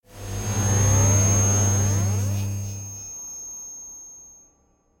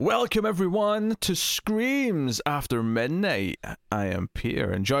Welcome everyone to Screams After Midnight. I am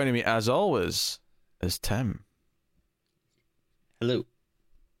Peter, and joining me as always is Tim. Hello.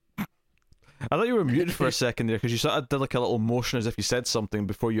 I thought you were muted for a second there because you sort of did like a little motion as if you said something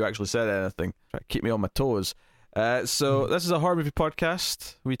before you actually said anything. Try to keep me on my toes. So this is a horror movie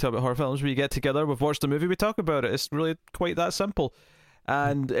podcast. We talk about horror films. We get together, we've watched a movie, we talk about it. It's really quite that simple.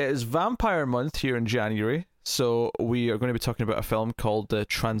 And it is Vampire Month here in January. So we are going to be talking about a film called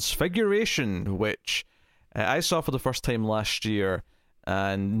Transfiguration, which I saw for the first time last year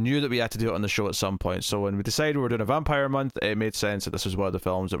and knew that we had to do it on the show at some point. So when we decided we were doing a Vampire Month, it made sense that this was one of the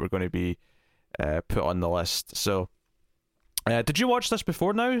films that were going to be put on the list. So did you watch this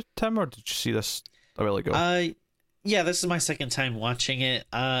before now, Tim, or did you see this a while ago? Yeah, this is my second time watching it.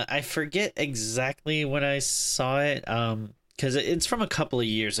 I forget exactly when I saw it, because it's from a couple of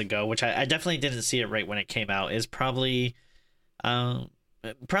years ago, which I definitely didn't see it right when it came out. It's probably around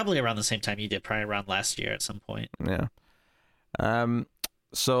the same time you did, probably around last year at some point. Yeah.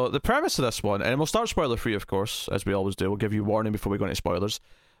 So the premise of this one, and we'll start spoiler free, of course, as we always do. We'll give you warning before we go into spoilers.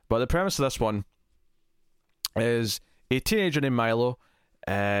 But the premise of this one is a teenager named Milo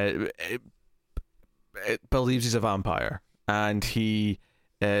believes he's a vampire, and he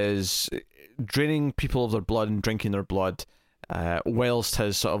is draining people of their blood and drinking their blood whilst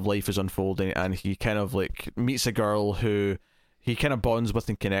his sort of life is unfolding, and he kind of like meets a girl who he kind of bonds with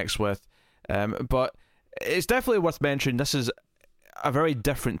and connects with. But it's definitely worth mentioning this is a very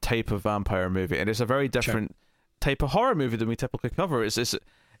different type of vampire movie, and it's a very different type of horror movie than we typically cover. It's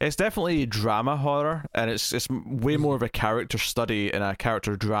definitely drama horror, and it's way more of a character study and a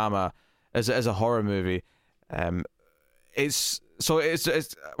character drama as it is a horror movie. We're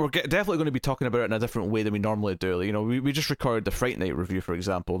definitely going to be talking about it in a different way than we normally do. Like, you know, we just recorded the Fright Night review, for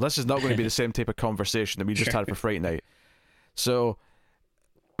example. This is not going to be the same type of conversation that we just had for Fright Night. So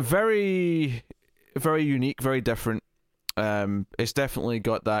very, very unique, very different. It's definitely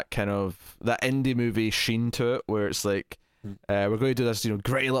got that kind of that indie movie sheen to it, where it's like we're going to do this,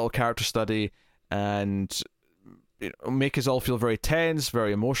 great little character study and make us all feel very tense,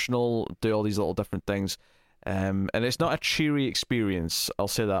 very emotional, do all these little different things. And it's not a cheery experience, I'll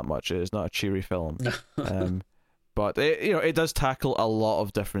say that much. It is not a cheery film. But it does tackle a lot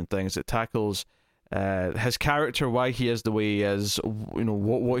of different things. It tackles his character, why he is the way he is,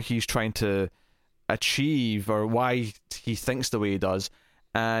 what he's trying to achieve, or why he thinks the way he does.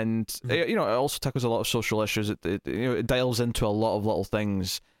 And it also tackles a lot of social issues. It dials into a lot of little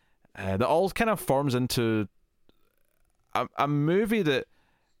things that all kind of forms into a movie that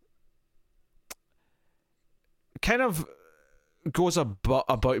kind of goes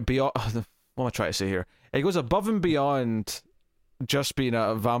about beyond. What am I trying to say here? It goes above and beyond just being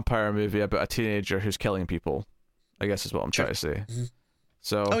a vampire movie about a teenager who's killing people, I guess is what I'm trying to say.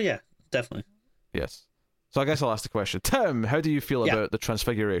 So, oh yeah, definitely. Yes. So I guess I'll ask the question. Tim, how do you feel about the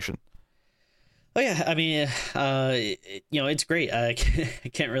Transfiguration? Oh yeah, I mean, it's great. I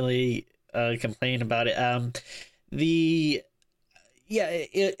can't really complain about it. It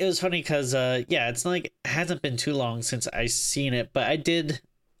was funny because it's not like it hasn't been too long since I seen it, but I did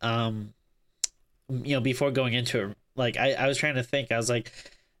before going into it, like I was trying to think. I was like,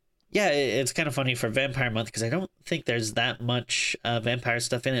 it's kind of funny for Vampire Month because I don't think there's that much vampire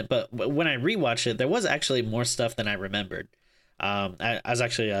stuff in it, but when I rewatched it, there was actually more stuff than I remembered. I was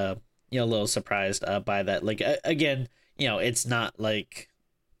actually a little surprised by that. Like again, it's not like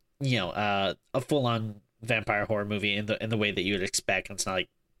a full on vampire horror movie in the way that you would expect. It's not like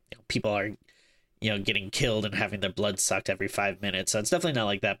people are getting killed and having their blood sucked every 5 minutes, so it's definitely not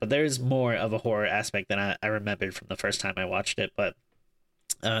like that. But there's more of a horror aspect than I remembered from the first time I watched it. But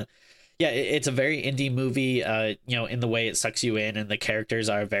it's a very indie movie, in the way it sucks you in, and the characters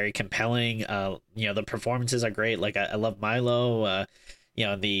are very compelling. The performances are great. Like I love Milo.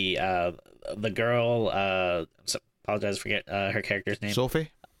 The girl, apologize, forget her character's name.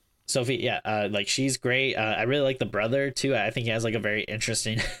 Sophie, yeah, like she's great. I really like the brother too. I think he has like a very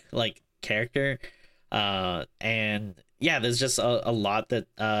interesting like character. And yeah, there's just a lot that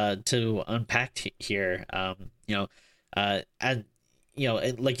to unpack here. Like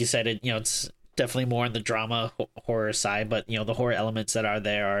you said, it's definitely more on the drama horror side, but the horror elements that are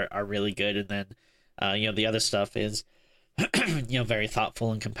there are really good. And then the other stuff is very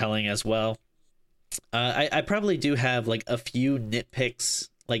thoughtful and compelling as well. I probably do have like a few nitpicks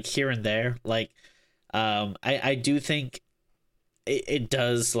like here and there. Like I do think it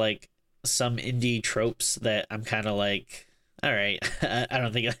does like some indie tropes that I'm kind of like, all right, I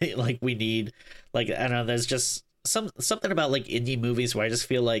don't think like we need, like, I don't know, there's just something about like indie movies where I just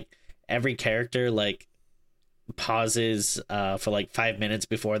feel like every character like pauses for like 5 minutes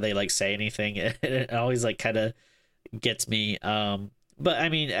before they like say anything. It always like kind of gets me. But I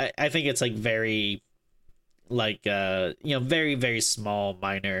mean, I think it's like very like very very small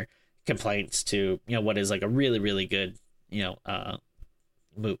minor complaints to what is like a really really good thought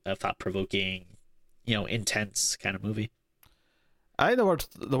provoking intense kind of movie. I think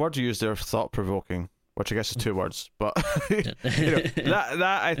the word you used there, thought provoking, which I guess is two words, but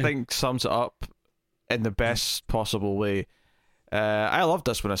that I think sums it up in the best possible way. I loved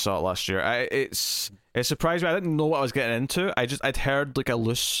this when I saw it last year. It surprised me. I didn't know what I was getting into. I'd heard like a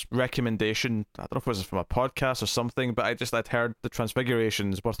loose recommendation. I don't know if it was from a podcast or something, but I'd heard the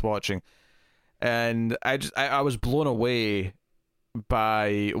Transfiguration is worth watching, and I was blown away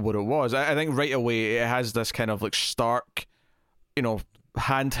by what it was. I think right away it has this kind of like stark,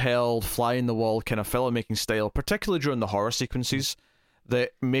 handheld, fly in the wall kind of filmmaking style, particularly during the horror sequences,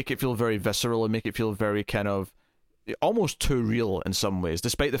 that make it feel very visceral and make it feel very kind of almost too real in some ways,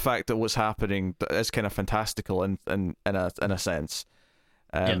 despite the fact that what's happening is kind of fantastical in a sense.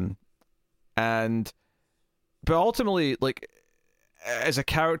 But ultimately, like, as a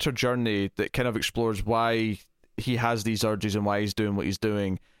character journey that kind of explores why he has these urges and why he's doing what he's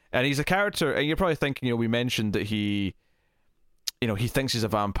doing. And he's a character, and you're probably thinking, we mentioned that he thinks he's a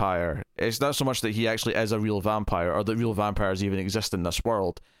vampire. It's not so much that he actually is a real vampire or that real vampires even exist in this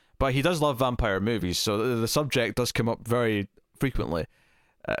world, but he does love vampire movies, so the subject does come up very frequently.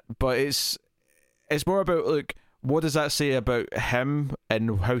 But it's more about, like, what does that say about him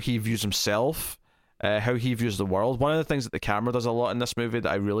and how he views himself, how he views the world. One of the things that the camera does a lot in this movie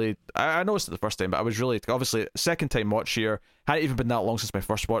that I noticed it the first time, but I was really, obviously, second time watch here, hadn't even been that long since my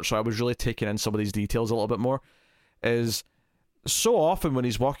first watch, so I was really taking in some of these details a little bit more, is so often when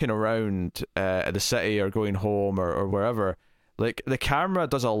he's walking around the city or going home or wherever, like, the camera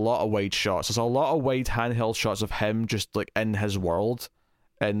does a lot of wide shots. There's a lot of wide handheld shots of him just, like, in his world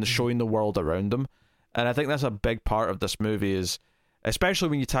and showing the world around him. And I think that's a big part of this movie, is especially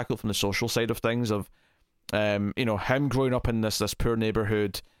when you tackle it from the social side of things, of him growing up in this poor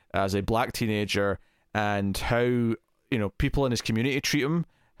neighborhood as a black teenager, and how people in his community treat him,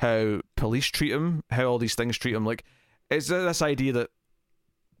 how police treat him, how all these things treat him. Like, it's this idea that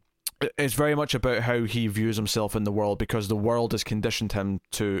it's very much about how he views himself in the world, because the world has conditioned him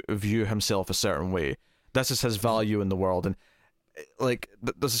to view himself a certain way. This is his value in the world. And like,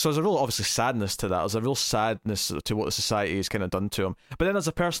 so there's a real, obviously, sadness to that. There's a real sadness to what the society has kind of done to him. But then there's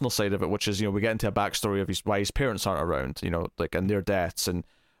a personal side of it, which is, we get into a backstory of why his parents aren't around, like, and their deaths and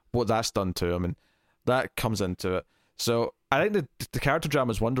what that's done to him, and that comes into it. So I think the character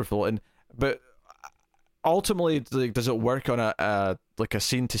drama is wonderful, but ultimately, like, does it work on a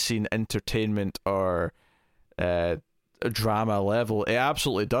scene to scene entertainment or a drama level? It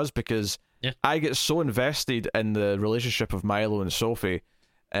absolutely does, because I get so invested in the relationship of Milo and Sophie,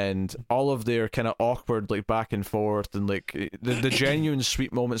 and all of their kind of awkward, like, back and forth, and like the genuine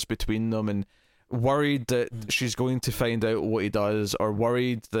sweet moments between them, and worried that she's going to find out what he does, or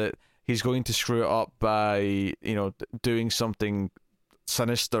worried that he's going to screw it up by doing something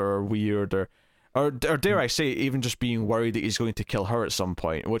sinister or weird, or dare I say, even just being worried that he's going to kill her at some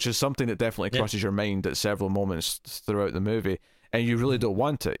point, which is something that definitely crosses your mind at several moments throughout the movie, and you really don't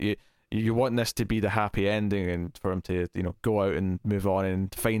want it. You want this to be the happy ending, and for him to go out and move on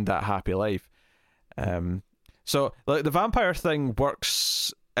and find that happy life. So, like, the vampire thing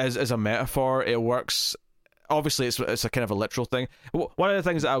works as a metaphor. It works. Obviously, it's a kind of a literal thing. One of the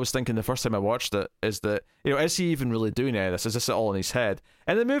things that I was thinking the first time I watched it is that, is he even really doing any of this? Is this all in his head?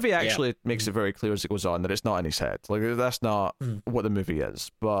 And the movie actually makes it very clear as it goes on that it's not in his head. Like, that's not what the movie is.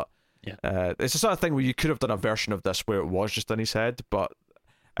 But it's the sort of thing where you could have done a version of this where it was just in his head. But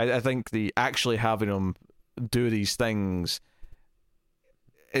I think the actually having him do these things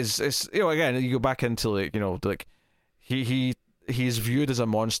is again, you go back into like he's viewed as a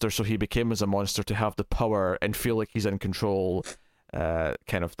monster, so he became as a monster to have the power and feel like he's in control,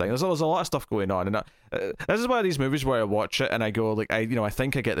 kind of thing. There's a lot of stuff going on, and this is one of these movies where I watch it and I go, like, I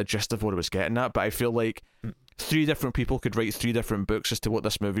think I get the gist of what it was getting at, but I feel like 3 different people could write 3 different books as to what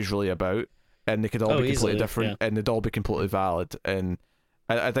this movie's really about, and they could all be completely different, and they'd all be completely valid. And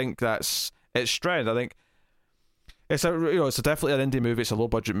I think that's its strength. I think it's definitely an indie movie. It's a low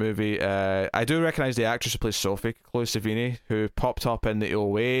budget movie. I do recognize the actress who plays Sophie, Chloe Sevigny, who popped up in The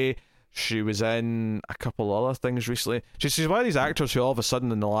OA. She was in a couple other things recently. She's one of these actors who all of a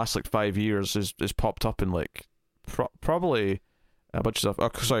sudden in the last like 5 years is popped up in like probably a bunch of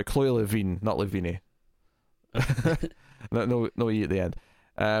stuff. Sorry, Chloe Levine, not Levine. no E at the end.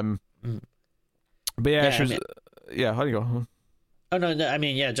 But she was. How do you go? Oh no, I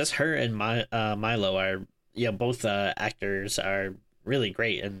mean, just her and Milo are both actors are really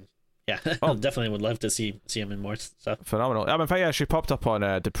great, and yeah, Oh, definitely would love to see him in more stuff. phenomenal. In fact, yeah, she popped up on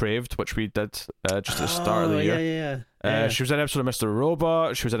Depraved, which we did just at the start of Oh the yeah, year. yeah, yeah. She was in an episode of Mr.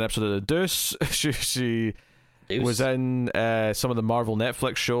 Robot. She was in an episode of The Deuce. She Deuce. was in some of the Marvel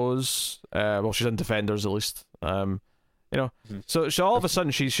Netflix shows. Well, she's in Defenders at least. So all of a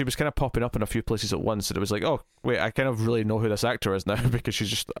sudden she was kind of popping up in a few places at once, and it was like, oh wait, I kind of really know who this actor is now because she's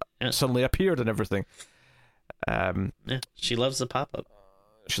just suddenly appeared and everything. She loves the pop up.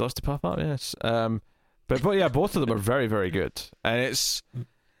 She loves to pop up, yes. But yeah, both of them are very, very good, and it's,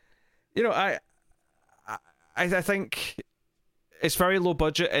 I think it's very low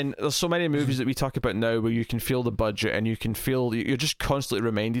budget, and there's so many movies that we talk about now where you can feel the budget, and you can feel you're just constantly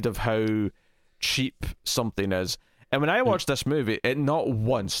reminded of how cheap something is. And when I watched this movie, it not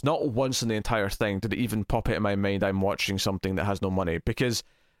once in the entire thing did it even pop into my mind I'm watching something that has no money, because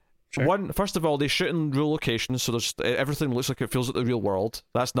first of all, they shoot in real locations, so there's everything looks like it feels like the real world.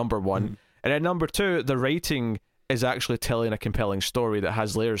 That's number one. And then number two, the writing is actually telling a compelling story that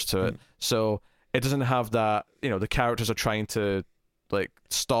has layers to it. So it doesn't have that, the characters are trying to like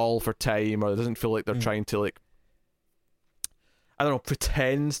stall for time, or it doesn't feel like they're trying to like, I don't know,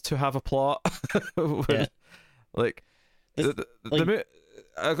 pretend to have a plot. Like,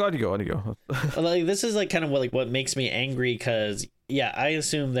 on you go. Like, this is like kind of what makes me angry, because I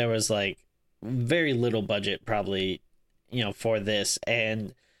assume there was like very little budget probably, for this,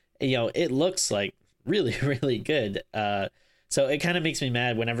 and it looks like really really good. So it kind of makes me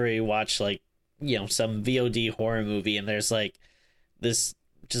mad whenever you watch like some VOD horror movie and there's like this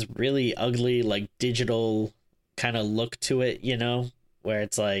just really ugly like digital kind of look to it, where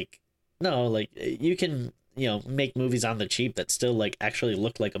it's like, no, like you can make movies on the cheap that still like actually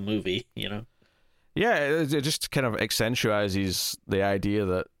look like a movie. Yeah, it just kind of accentuates the idea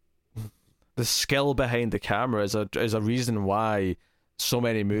that the skill behind the camera is a reason why so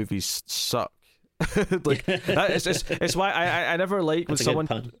many movies suck. Like it's why I never like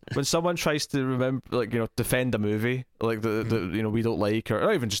when someone tries to remember, like, defend a movie like the we don't like,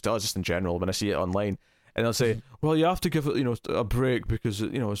 or even just in general when I see it online, and they'll say, well, you have to give it a break because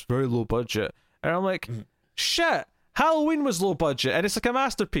it's very low budget, and I'm like, shit, Halloween was low budget and it's like a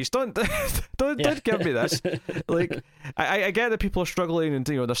masterpiece. Don't give me this. Like, I get that people are struggling and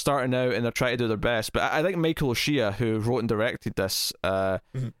they're starting out and they're trying to do their best, but I think Michael O'Shea, who wrote and directed this, I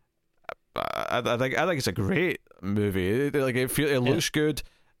think it's a great movie. It looks good,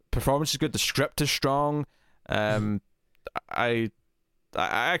 performance is good, the script is strong.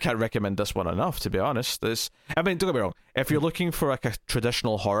 I can't recommend this one enough, to be honest. Don't get me wrong. If you're looking for like a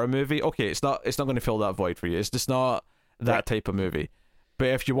traditional horror movie, okay, it's not going to fill that void for you. It's just not that type of movie. But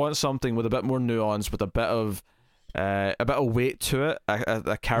if you want something with a bit more nuance, with a bit of weight to it,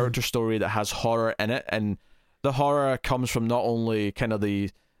 a character story that has horror in it, and the horror comes from not only kind of the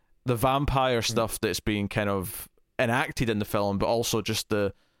vampire stuff that's being kind of enacted in the film, but also just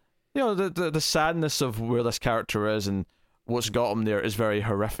the sadness of where this character is and what's got him there is very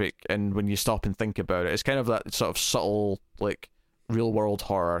horrific. And when you stop and think about it, it's kind of that sort of subtle, like, real world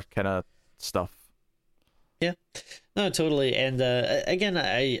horror kind of stuff. Yeah, no, totally. And again,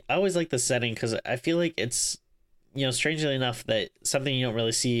 I always like the setting because I feel like it's, strangely enough, that something you don't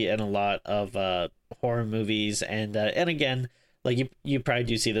really see in a lot of horror movies. And again, like you probably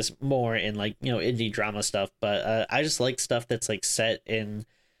do see this more in like indie drama stuff, but I just like stuff that's like set in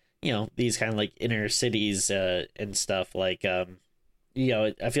these kind of like inner cities and stuff. Like I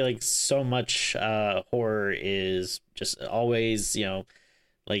feel like so much horror is just always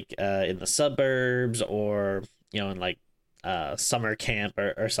like in the suburbs, or in like summer camp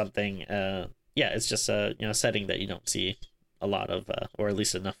or something. It's just a setting that you don't see a lot of, or at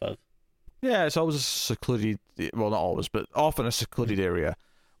least enough of. Yeah, it's always a secluded, well, not always, but often a secluded area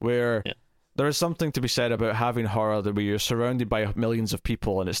where there is something to be said about having horror where you're surrounded by millions of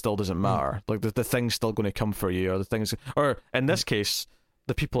people and it still doesn't matter. Like the thing's still going to come for you, or in this case,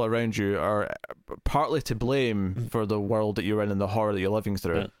 the people around you are partly to blame for the world that you're in and the horror that you're living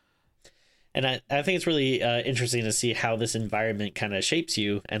through. And I think it's really interesting to see how this environment kind of shapes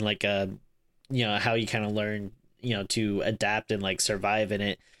you, and like how you kind of learn to adapt and like survive in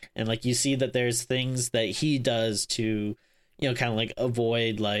it. And like you see that there's things that he does to kind of like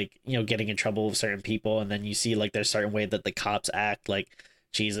avoid like getting in trouble with certain people, and then you see like there's certain way that the cops act. Like,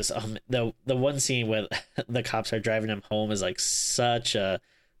 Jesus, the one scene where the cops are driving him home is like such a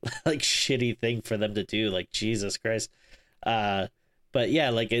like shitty thing for them to do. Like, Jesus Christ. But yeah,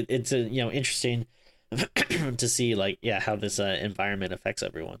 like it's a interesting to see like how this environment affects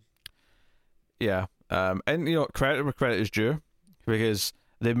everyone. And credit where credit is due, because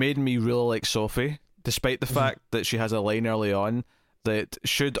they made me really like Sophie. despite the fact that she has a line early on that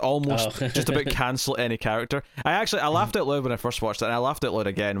should almost just about cancel any character. I laughed out loud when I first watched it, and I laughed out loud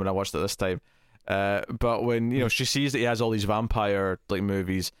again when I watched it this time. But when, you know, she sees that he has all these vampire like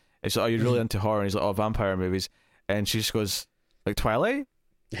movies, it's like, "Oh, you're really into horror?" And he's like, "Oh, vampire movies," and she just goes, "Like Twilight?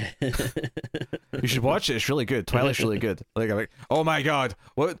 You should watch it. It's really good. Twilight's really good." Like, I'm like, "Oh my god,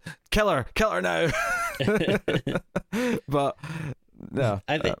 what? Kill her now!" But no,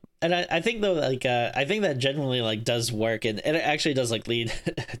 I think though, like, I think that generally like does work, and it actually does like lead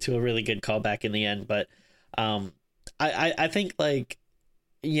to a really good callback in the end. But I think, like,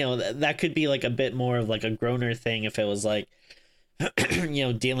 you know, that could be like a bit more of like a groaner thing if it was like, you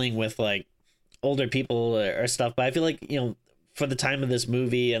know, dealing with like older people or stuff. But I feel like, you know, for the time of this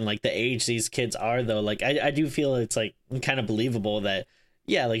movie and like the age these kids are, though, like I do feel it's like kind of believable that,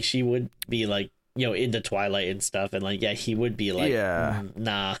 yeah, like she would be like, you know, into Twilight and stuff, and like, yeah, he would be like, yeah,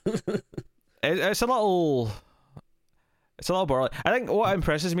 nah. it's a little borderline. I think what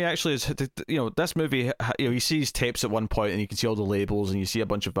impresses me actually is, you know, this movie, you know, he sees tapes at one point and you can see all the labels and you see a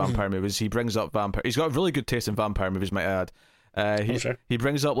bunch of vampire movies. He brings up vampire. He's got a really good taste in vampire movies, might I add. Sure. He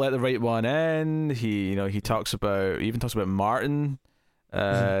brings up Let the Right One In. He even talks about Martin.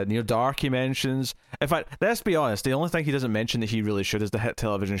 Near Dark he mentions. In fact, let's be honest, the only thing he doesn't mention that he really should is the hit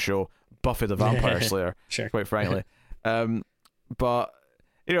television show Buffy the Vampire Slayer. Sure. Quite frankly. But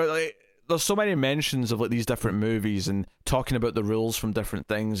you know, like, there's so many mentions of like these different movies and talking about the rules from different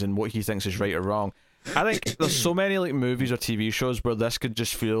things and what he thinks is right or wrong. I think there's so many like movies or TV shows where this could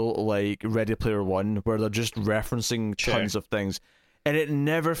just feel like Ready Player One, where they're just referencing tons of things, and it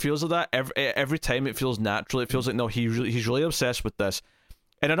never feels like that. Every time it feels natural. It feels like, no, he's really obsessed with this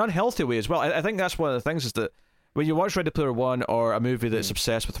in an unhealthy way as well. I think that's one of the things, is that when you watch Ready Player One or a movie that's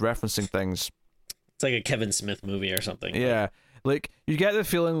obsessed with referencing things, it's like a Kevin Smith movie or something. Yeah. Like, you get the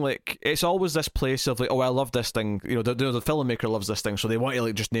feeling like it's always this place of like, oh, I love this thing. You know, the filmmaker loves this thing, so they want to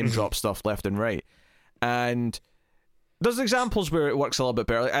like just name drop stuff left and right. And there's examples where it works a little bit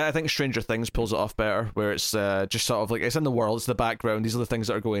better. Like, I think Stranger Things pulls it off better, where it's just sort of like, it's in the world, it's the background, these are the things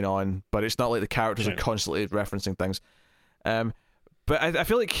that are going on, but it's not like the characters are constantly referencing things. But I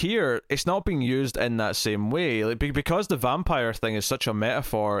feel like here it's not being used in that same way, like, because the vampire thing is such a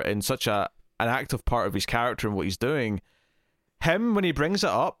metaphor and such an active part of his character and what he's doing. Him, when he brings it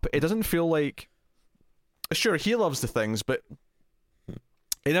up, it doesn't feel like, sure, he loves the things, but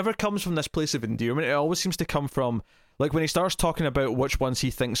it never comes from this place of endearment. It always seems to come from, like, when he starts talking about which ones he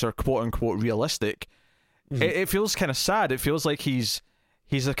thinks are quote-unquote realistic, it feels kind of sad. It feels like he's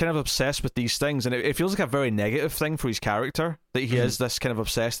kind of obsessed with these things, and it feels like a very negative thing for his character, that he is this kind of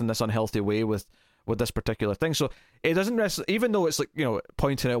obsessed in this unhealthy way with this particular thing. So it doesn't even though it's like, you know,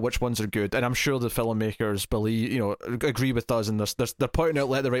 pointing out which ones are good, and I'm sure the filmmakers believe, you know, agree with us in this, they're pointing out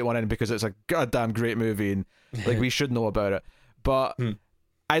Let the Right One In because it's a goddamn great movie and like we should know about it. But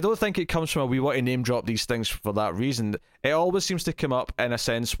I don't think it comes from we want to name drop these things for that reason. It always seems to come up in a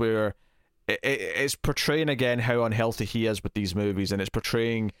sense where it's portraying again how unhealthy he is with these movies, and it's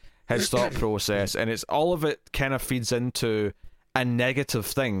portraying his thought process, and it's all of it kind of feeds into a negative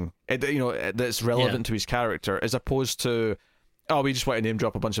thing, you know, that's relevant to his character, as opposed to, oh, we just want to name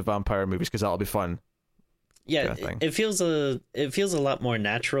drop a bunch of vampire movies because that'll be fun. Yeah, it feels a lot more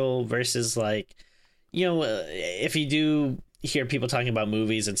natural versus like, you know, if you do hear people talking about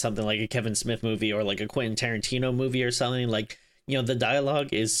movies and something like a Kevin Smith movie or like a Quentin Tarantino movie or something, like, you know, the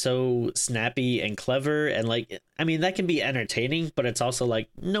dialogue is so snappy and clever, and like, I mean, that can be entertaining, but it's also like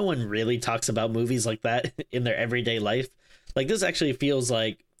no one really talks about movies like that in their everyday life. Like, this actually feels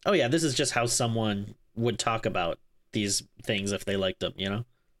like, oh yeah, this is just how someone would talk about these things if they liked them, you know?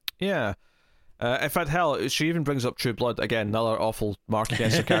 Yeah. In fact, hell, she even brings up True Blood. Again, another awful mark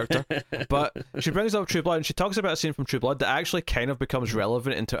against the character. But she brings up True Blood, and she talks about a scene from True Blood that actually kind of becomes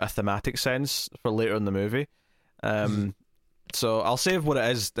relevant into a thematic sense for later in the movie. So I'll save what it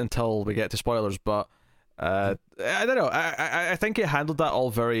is until we get to spoilers, but I don't know. I think it handled that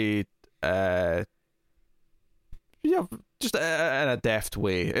all very... just in a deft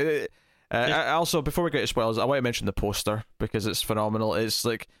way. Also, before we get to spoilers, I want to mention the poster because it's phenomenal. It's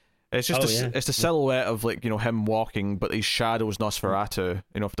like, it's just it's the silhouette of, like, you know, him walking, but his shadow is Nosferatu.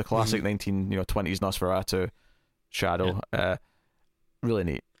 You know, for the classic 1920s Nosferatu shadow. Really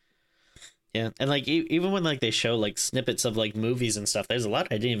neat. Yeah, and like even when like they show like snippets of like movies and stuff, there's a lot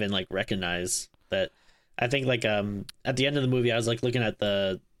I didn't even like recognize. That I think like at the end of the movie, I was like looking at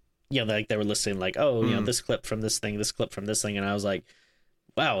the, you know, like they were listing like, oh, you know, this clip from this thing, and I was like,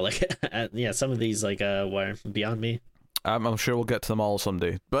 wow, like yeah, some of these like were beyond me. I'm sure we'll get to them all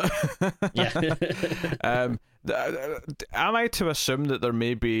someday. But Yeah. Am I to assume that there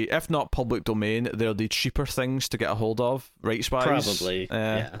may be, if not public domain, there'll be cheaper things to get a hold of, rights-wise? Probably,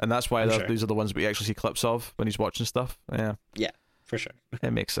 yeah. And that's why Sure. these are the ones we actually see clips of when he's watching stuff. Yeah. Yeah, for sure.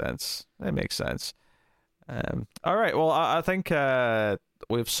 It makes sense. All right. Well, I think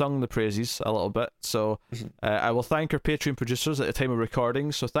we've sung the praises a little bit. So I will thank our Patreon producers at the time of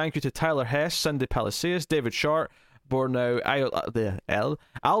recording. So thank you to Tyler Hess, Cindy Palacios, David Short, Bornow,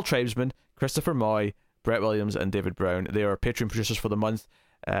 Al Tribesman, Christopher Moy, Brett Williams, and David Brown. They are Patreon producers for the month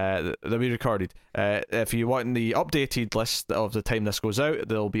that we recorded. If you want the updated list of the time this goes out,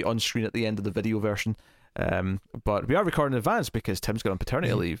 they'll be on screen at the end of the video version. But we are recording in advance because Tim's got on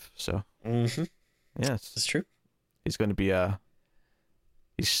paternity leave. So yes, It's true. he's going to be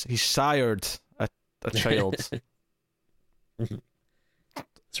he's sired a child.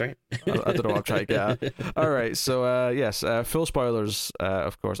 That's right. I don't know what I'm trying to get at. All right, so yes, full spoilers,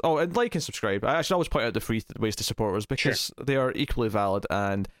 of course. Oh, and like and subscribe. I should always point out the free ways to support us because they are equally valid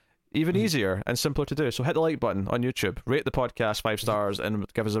and even easier and simpler to do. So hit the like button on YouTube, rate the podcast 5 stars, and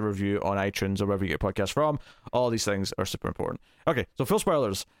give us a review on iTunes or wherever you get your podcast from. All these things are super important. Okay, so full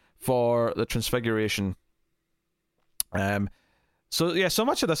spoilers for the Transfiguration. So yeah, so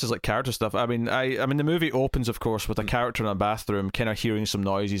much of this is like character stuff. I mean, the movie opens, of course, with a character in a bathroom, kind of hearing some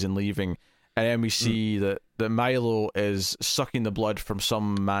noises and leaving, and then we see that Milo is sucking the blood from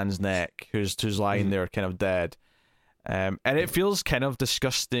some man's neck who's lying there, kind of dead. And it feels kind of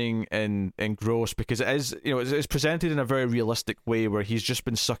disgusting and gross because it is, it's presented in a very realistic way where he's just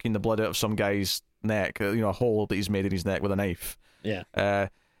been sucking the blood out of some guy's neck, a hole that he's made in his neck with a knife. Yeah.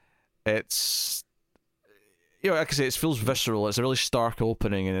 It's, like I say, it feels visceral. It's a really stark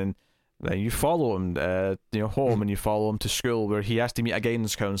opening, and then you follow him, home, and you follow him to school where he has to meet a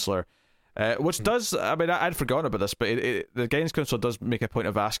guidance counselor. Which does, I mean, I'd forgotten about this, but the guidance counselor does make a point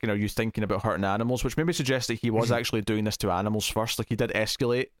of asking, are you thinking about hurting animals? Which maybe suggests that he was actually doing this to animals first. Like, he did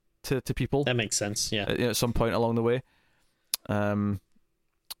escalate to people. That makes sense, yeah. At some point along the way.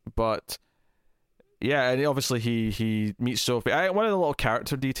 But, yeah, and obviously he meets Sophie. One of the little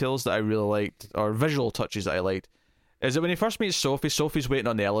character details that I really liked, or visual touches that I liked, is that when he first meets Sophie, Sophie's waiting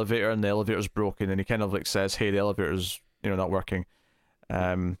on the elevator, and the elevator's broken, and he kind of, like, says, hey, the elevator's, not working.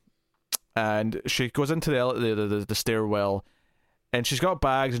 And she goes into the stairwell, and she's got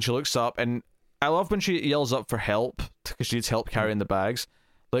bags, and she looks up, and I love when she yells up for help because she needs help carrying the bags.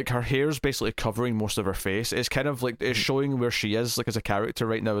 Like, her hair's basically covering most of her face. It's kind of like it's showing where she is, like, as a character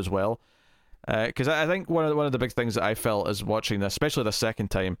right now as well. Because I think one of the big things that I felt as watching this, especially the second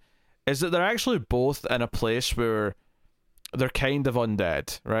time, is that they're actually both in a place where they're kind of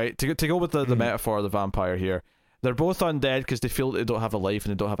undead, right? To go with the metaphor of the vampire here. They're both undead because they feel they don't have a life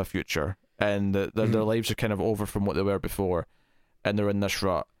and they don't have a future, and their lives are kind of over from what they were before, and they're in this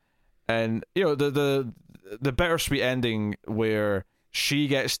rut. And the bittersweet ending where she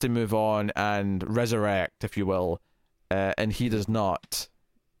gets to move on and resurrect, if you will, and he does not,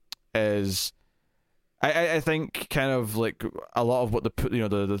 is I think kind of like a lot of what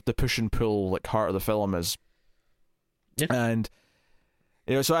the push and pull like heart of the film is. Yeah. And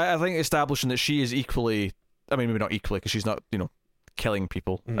so I think establishing that she is equally, I mean, maybe not equally because she's not, killing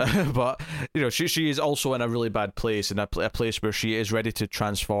people, but she is also in a really bad place, in a place where she is ready to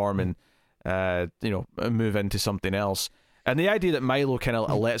transform and move into something else. And the idea that Milo kind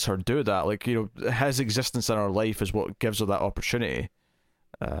of lets her do that, like, his existence in her life is what gives her that opportunity.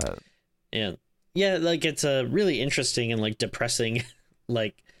 Yeah, like, it's a really interesting and like depressing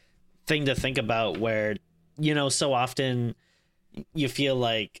like thing to think about, where so often you feel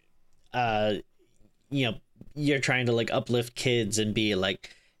like you're trying to like uplift kids and be like,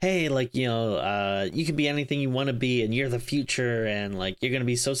 hey, like, you can be anything you want to be, and you're the future, and like you're gonna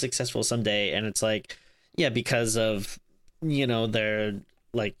be so successful someday. And it's like, yeah, because of their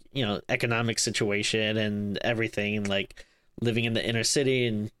like economic situation and everything, and like living in the inner city,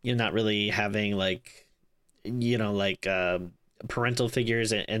 and you're not really having like parental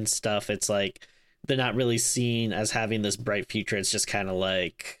figures and stuff. It's like they're not really seen as having this bright future. It's just kind of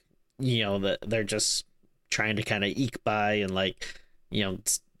like they're just trying to kind of eke by and like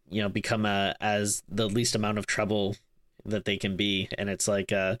become as the least amount of trouble that they can be. And it's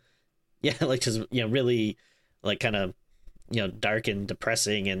like like just really like kind of dark and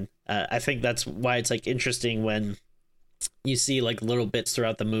depressing. And I think that's why it's like interesting when you see like little bits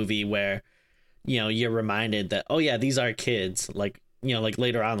throughout the movie where you're reminded that, oh yeah, these are kids, like like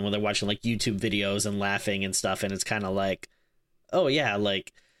later on when they're watching like YouTube videos and laughing and stuff, and it's kind of like, oh yeah,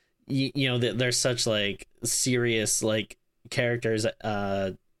 like there's such like serious like characters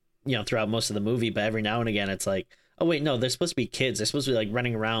throughout most of the movie, but every now and again it's like, oh wait, no, they're supposed to be kids. They're supposed to be like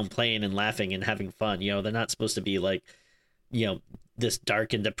running around playing and laughing and having fun. They're not supposed to be like, this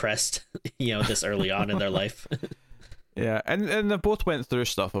dark and depressed, this early on in their life. Yeah, and they both went through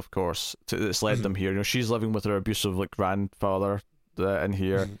stuff, of course, that's led them here. She's living with her abusive like grandfather in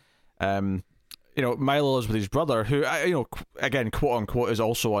here. Milo is with his brother, who again, quote unquote, is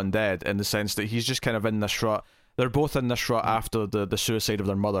also undead in the sense that he's just kind of in this rut. They're both in this rut after the suicide of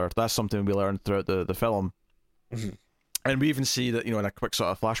their mother. That's something we learned throughout the film. And we even see that, in a quick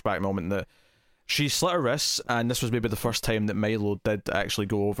sort of flashback moment, that she slit her wrists, and this was maybe the first time that Milo did actually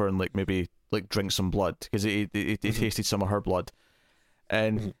go over and maybe drink some blood, because he tasted some of her blood.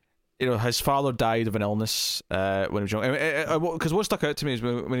 And his father died of an illness when he was young. Because what stuck out to me is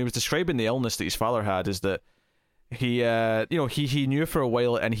when he was describing the illness that his father had, is that he knew for a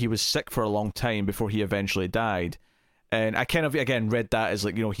while, and he was sick for a long time before he eventually died. And I kind of, again, read that as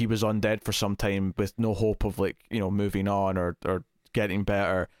he was undead for some time with no hope of moving on or getting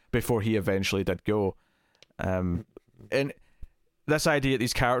better before he eventually did go. And this idea that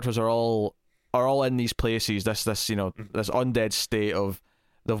these characters are all in these places, this undead state of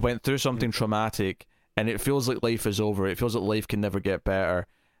they've went through something traumatic, and it feels like life is over. It feels like life can never get better.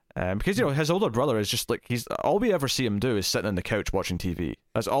 Because his older brother is just he's all we ever see him do is sitting on the couch watching TV.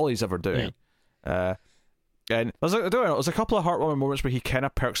 That's all he's ever doing. And there's a couple of heartwarming moments where he kind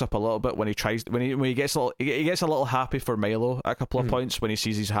of perks up a little bit when he gets a little happy for Milo at a couple of points when he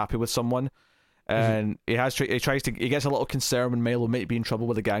sees he's happy with someone, and he gets a little concerned when Milo might be in trouble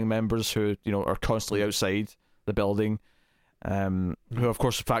with the gang members who are constantly outside the building, who of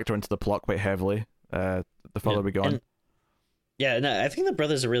course factor into the plot quite heavily. The further we go on. I think the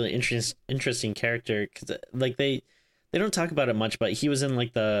brother's a really interesting character, because they don't talk about it much, but he was in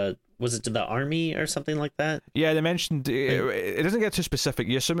was it to the army or something like that? Yeah, they mentioned it doesn't get too specific.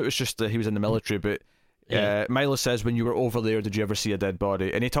 You assume it was just that he was in the military, but Milo says, when you were over there, did you ever see a dead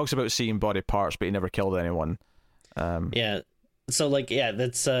body? And he talks about seeing body parts, but he never killed anyone. So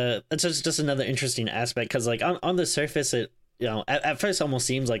that's just another interesting aspect, because on the surface, it at first almost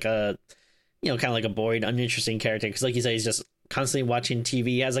seems like a kind of like a boring, uninteresting character, because like you say, he's just constantly watching TV.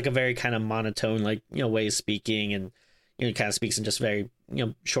 He has a very kind of monotone way of speaking, and kind of speaks in just very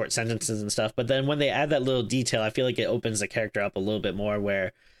short sentences and stuff. But then when they add that little detail, I feel like it opens the character up a little bit more,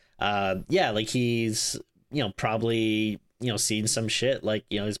 where he's probably seen some shit,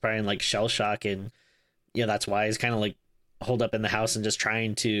 he's probably in shell shock, and that's why he's kind of holed up in the house and just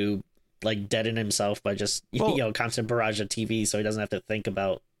trying to deaden himself by just constant barrage of TV, so he doesn't have to think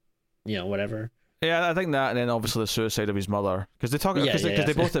about whatever. Yeah, I think that, and then obviously the suicide of his mother, because they talk because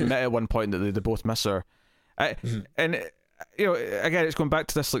they both admit at one point that they both miss her. And again, it's going back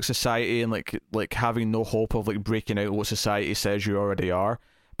to this society and having no hope of breaking out what society says you already are,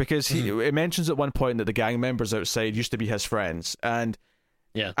 because it mentions at one point that the gang members outside used to be his friends, and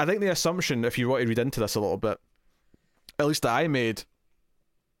I think the assumption, if you want to read into this a little bit, at least that I made,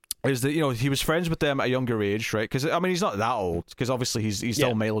 is that he was friends with them at a younger age, right? Because he's not that old, because obviously he's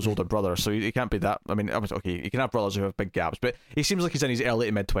still Milo's older brother, so he can't be that. Okay, you can have brothers who have big gaps, but he seems like he's in his early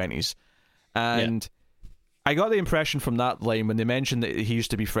to mid 20s, and I got the impression from that line when they mentioned that he used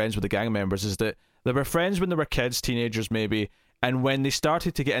to be friends with the gang members, is that they were friends when they were kids, teenagers maybe, and when they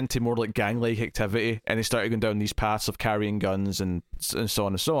started to get into more gang-like activity and they started going down these paths of carrying guns and so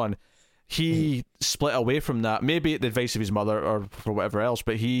on and so on, he split away from that, maybe at the advice of his mother or for whatever else,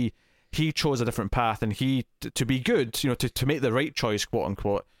 but he chose a different path, and he, to be good, to make the right choice, quote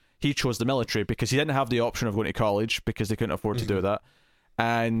unquote, he chose the military, because he didn't have the option of going to college because they couldn't afford to do that,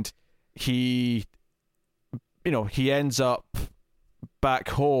 and he ends up back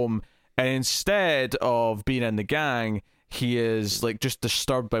home, and instead of being in the gang, he is just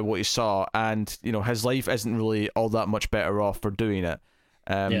disturbed by what he saw, and his life isn't really all that much better off for doing it.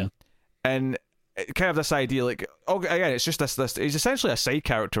 And kind of this idea, again, it's just this he's essentially a side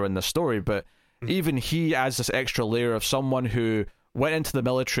character in the story, but even he adds this extra layer of someone who went into the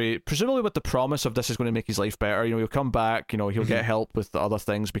military, presumably with the promise of this is going to make his life better. He'll come back, he'll get help with the other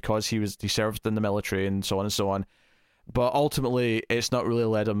things because he served in the military and so on and so on. But ultimately, it's not really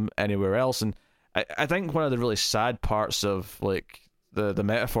led him anywhere else. And I think one of the really sad parts of the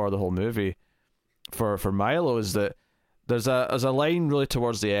metaphor of the whole movie for Milo is that there's a line really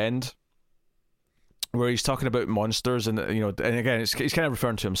towards the end where he's talking about monsters, and and again he's kind of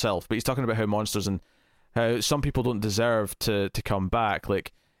referring to himself, but he's talking about how monsters and how some people don't deserve to come back.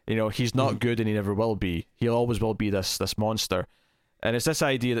 He's not good and he never will be. He always will be this monster. And it's this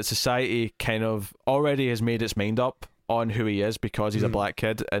idea that society kind of already has made its mind up on who he is because he's a black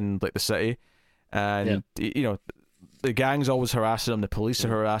kid in the city, and the gang's always harassing him, the police are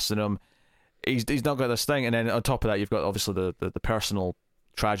harassing him. he's not got this thing, and then on top of that, you've got obviously the personal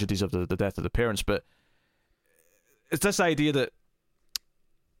tragedies of the death of the parents. But it's this idea that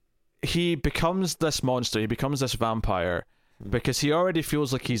he becomes this monster, he becomes this vampire, because he already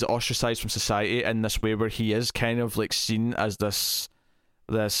feels like he's ostracized from society in this way, where he is kind of like seen as this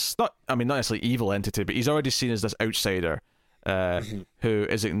not necessarily evil entity, but he's already seen as this outsider who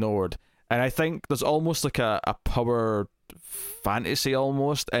is ignored. And I think there's almost like a power fantasy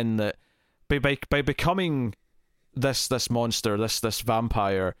almost in that by becoming this monster, this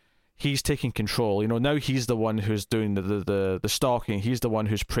vampire, he's taking control. Now he's the one who's doing the stalking. He's the one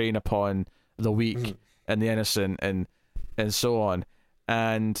who's preying upon the weak and the innocent and so on.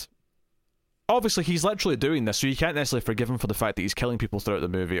 And obviously he's literally doing this, so you can't necessarily forgive him for the fact that he's killing people throughout the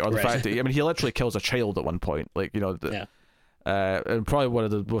movie, or the fact that he literally kills a child at one point, and probably one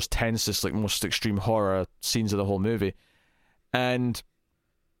of the most tensest, like most extreme horror scenes of the whole movie. And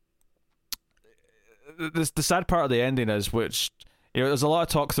the sad part of the ending is, which there's a lot of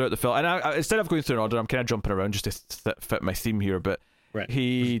talk throughout the film, and I, instead of going through an order, I'm kind of jumping around just to fit my theme here. But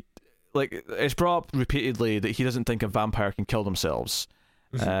he, like, it's brought up repeatedly that he doesn't think a vampire can kill themselves,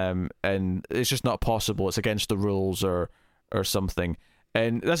 and it's just not possible. It's against the rules or something.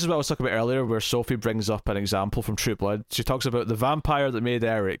 And this is what I was talking about earlier, where Sophie brings up an example from True Blood. She talks about the vampire that made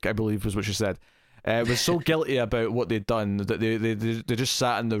Eric, I believe was what she said, was so guilty about what they'd done that they just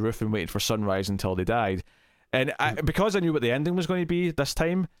sat on the roof and waited for sunrise until they died. And because I knew what the ending was going to be this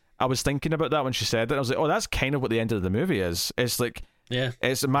time, I was thinking about that when she said it. I was like, oh, that's kind of what the end of the movie is. It's like,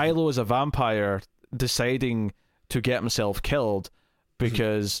 it's Milo as a vampire deciding to get himself killed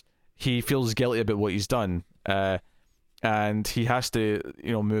because he feels guilty about what he's done. And he has to,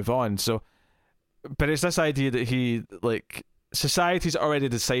 move on. So, but it's this idea that he, like, society's already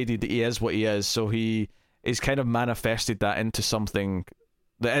decided that he is what he is, so he is kind of manifested that into something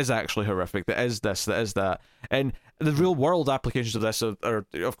that is actually horrific, that is this, that is that. And the real world applications of this are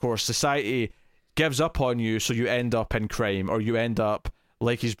of course, society gives up on you, so you end up in crime, or you end up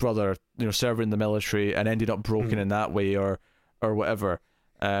like his brother, serving the military and ended up broken in that way, or whatever.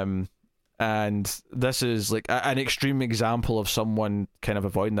 And this is like an extreme example of someone kind of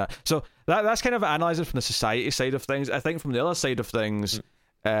avoiding that. So that's kind of analysing from the society side of things. I think from the other side of things,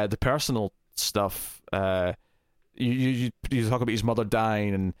 the personal stuff, you talk about his mother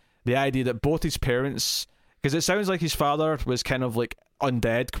dying, and the idea that both his parents, because it sounds like his father was kind of like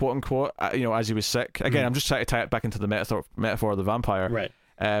undead, quote unquote, as he was sick. Again, I'm just trying to tie it back into the metaphor of the vampire. Right.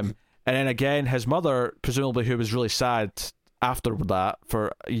 And then again, his mother, presumably, who was really sad after that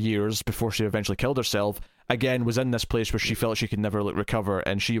for years before she eventually killed herself, again was in this place where she felt she could never recover,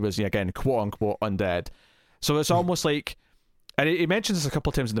 and she was again quote unquote undead. So it's almost like, and he mentions this a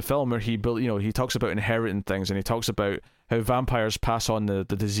couple of times in the film, where he talks about inheriting things, and he talks about how vampires pass on the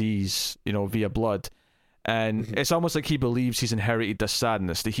disease via blood, and it's almost like he believes he's inherited this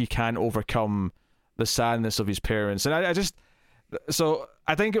sadness, that he can overcome the sadness of his parents. And so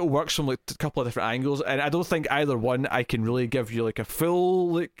I think it works from like a couple of different angles, and I don't think either one I can really give you like a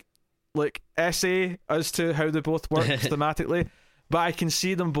full like essay as to how they both work thematically, but I can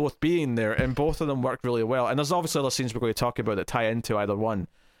see them both being there, and both of them work really well. And there's obviously other scenes we're going to talk about that tie into either one,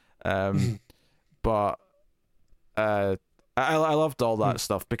 but I loved all that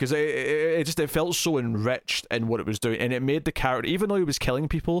stuff, because it felt so enriched in what it was doing, and it made the character, even though he was killing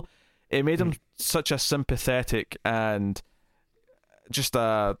people, it made him such a sympathetic and just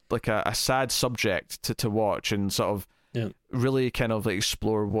a sad subject to watch, and sort of really kind of like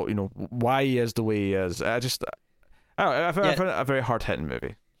explore what why he is the way he is. I found it a very hard hitting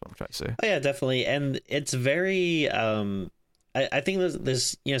movie. That's what I'm trying to say. Oh yeah, definitely, and it's very. I think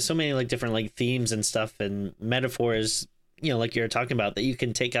there's so many like different like themes and stuff and metaphors like you're talking about that you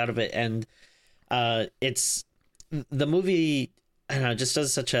can take out of it, and it's the movie. I don't know, just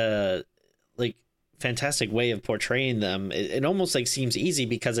does such a like fantastic way of portraying them. It almost like seems easy,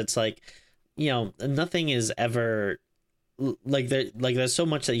 because it's like nothing is ever like there's so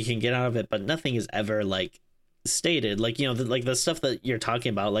much that you can get out of it, but nothing is ever like stated, like like the stuff that you're talking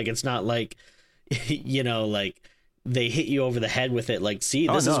about, like it's not like like they hit you over the head with it, like, see,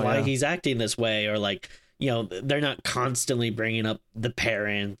 this is why he's acting this way, or like they're not constantly bringing up the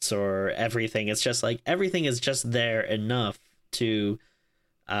parents or everything. It's just like everything is just there enough to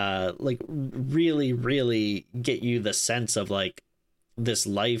like really really get you the sense of like this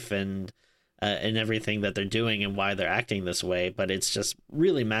life and everything that they're doing and why they're acting this way. But it's just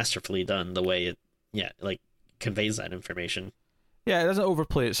really masterfully done, the way it like conveys that information. Yeah, it doesn't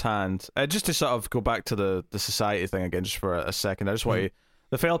overplay its hand. Just to sort of go back to the society thing again just for a second, I just want to,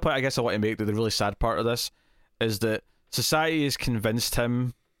 the final point I guess I want to make, the really sad part of this, is that society has convinced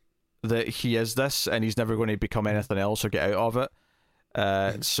him that he is this and he's never going to become anything else or get out of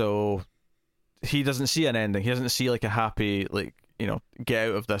it. So he doesn't see an ending. He doesn't see like a happy, like, you know, get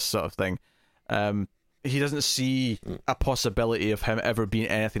out of this sort of thing. He doesn't see a possibility of him ever being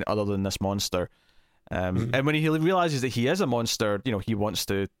anything other than this monster. And when he realizes that he is a monster, you know, he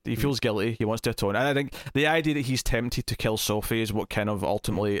feels guilty, he wants to atone. And I think the idea that he's tempted to kill Sophie is what kind of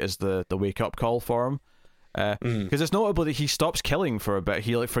ultimately is the wake-up call for him. Because it's notable that he stops killing for a bit.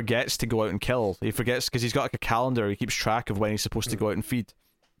 He like forgets to go out and kill. He forgets because he's got like a calendar. He keeps track of when he's supposed to go out and feed,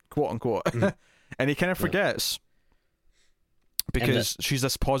 quote unquote. And he kind of forgets because she's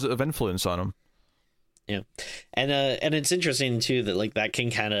this positive influence on him. Yeah, and it's interesting too that like that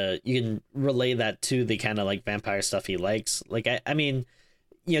can kind of, you can relay that to the kind of like vampire stuff he likes. Like I mean,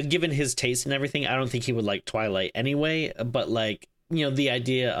 you know, given his taste and everything, I don't think he would like Twilight anyway. But like, you know, the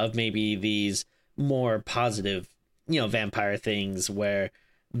idea of maybe these more positive, you know, vampire things where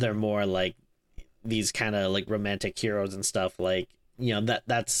they're more like these kind of like romantic heroes and stuff, like, you know,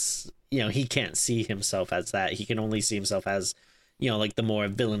 that's, you know, he can't see himself as that. He can only see himself as, you know, like the more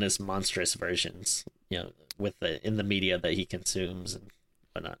villainous, monstrous versions, you know, with in the media that he consumes and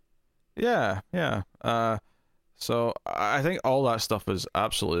whatnot. Yeah. So I think all that stuff is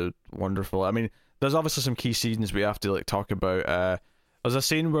absolutely wonderful. I mean, there's obviously some key scenes we have to like talk about. There's a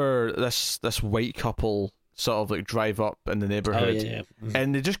scene where this white couple sort of like drive up in the neighborhood,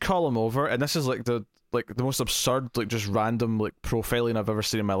 and they just call him over, and this is like the most absurd, like just random like profiling I've ever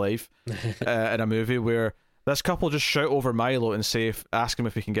seen in my life in a movie, where this couple just shout over Milo and say, ask him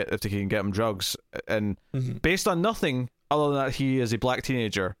if they can get him drugs, and based on nothing other than that he is a black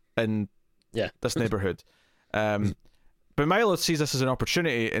teenager in this neighborhood. But Milo sees this as an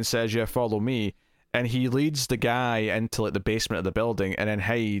opportunity and says, "Yeah, follow me." And he leads the guy into like the basement of the building and then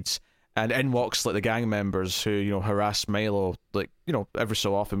hides, and in walks like the gang members who, you know, harass Milo, like, you know, every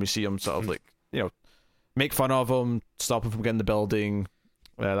so often we see him sort of like, you know, make fun of him, stop him from getting in the building,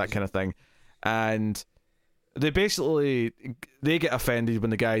 that kind of thing. And they get offended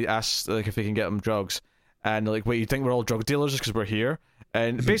when the guy asks like if they can get them drugs, and they're like, "Wait, you think we're all drug dealers just because we're here?"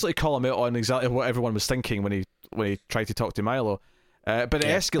 And basically call him out on exactly what everyone was thinking when he tried to talk to Milo. But it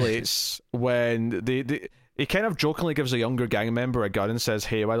escalates when he kind of jokingly gives a younger gang member a gun and says,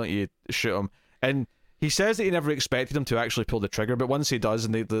 "Hey, why don't you shoot him?" And he says that he never expected him to actually pull the trigger, but once he does,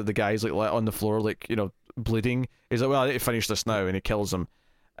 and the guy's like on the floor, like, you know, bleeding, he's like, "Well, I need to finish this now," and he kills him,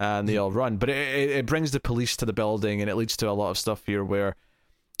 and they all run. But it brings the police to the building, and it leads to a lot of stuff here where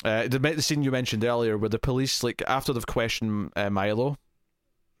the scene you mentioned earlier, where the police, like, after they've questioned Milo,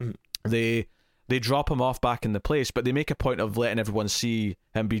 they drop him off back in the place, but they make a point of letting everyone see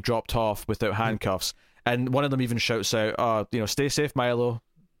him be dropped off without handcuffs. And one of them even shouts out, "Oh, you know, stay safe, Milo.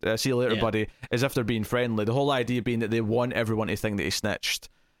 See you later, buddy," as if they're being friendly. The whole idea being that they want everyone to think that he snitched,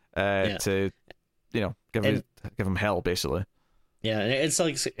 to, you know, give him hell, basically. Yeah, it's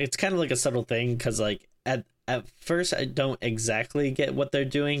like, it's kind of like a subtle thing, because like at first I don't exactly get what they're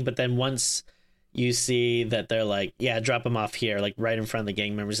doing, but then once you see that they're like, "Yeah, drop him off here," like right in front of the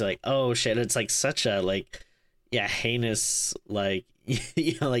gang members, like, oh shit, it's like such a like, heinous, like,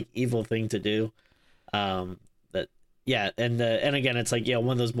 you know, like evil thing to do. And again, it's like, one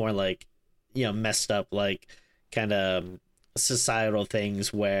of those more like, you know, messed up, like, kind of societal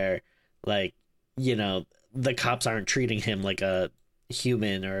things where, like, you know, the cops aren't treating him like a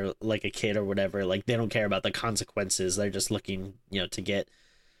human or like a kid or whatever. Like, they don't care about the consequences. They're just looking, you know, to get,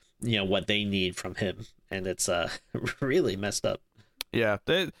 you know, what they need from him, and it's really messed up. Yeah,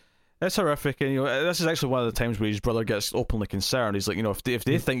 it's horrific. And, you know, this is actually one of the times where his brother gets openly concerned. He's like, you know, if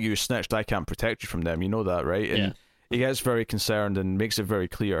they think you snitched, I can't protect you from them. You know that, right? And he gets very concerned and makes it very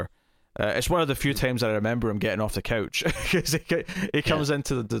clear. It's one of the few times that I remember him getting off the couch, because he comes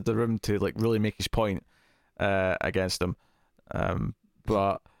into the room to like really make his point against him.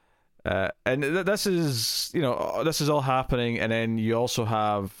 This is, you know, this is all happening, and then you also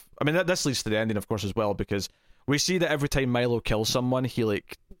have, I mean, this leads to the ending, of course, as well, because we see that every time Milo kills someone, he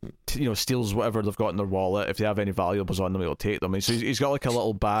like, you know, steals whatever they've got in their wallet. If they have any valuables on them, he'll take them. So he's got like a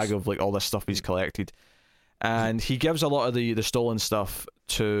little bag of like all this stuff he's collected, and he gives a lot of the stolen stuff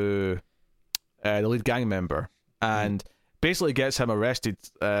to the lead gang member, and basically gets him arrested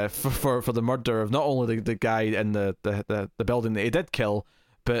for the murder of not only the guy in the building that he did kill,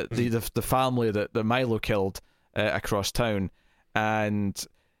 but the family that Milo killed across town. And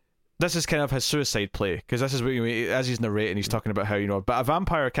this is kind of his suicide play, because this is what, as he's narrating, he's talking about how, you know, but a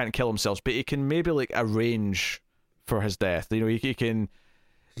vampire can't kill himself, but he can maybe like arrange for his death. You know, he can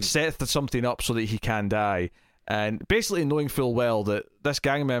set something up so that he can die. And basically knowing full well that this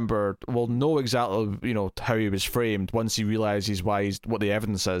gang member will know exactly, you know, how he was framed once he realizes what the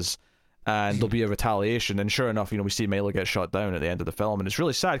evidence is. and there'll be a retaliation. And sure enough, we see Milo get shot down at the end of the film, and it's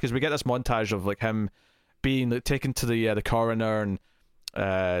really sad because we get this montage of like him being like, taken to the coroner, and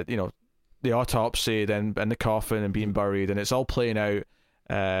the autopsy, then in the coffin and being buried, and it's all playing out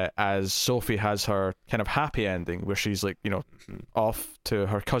as Sophie has her kind of happy ending where she's like off to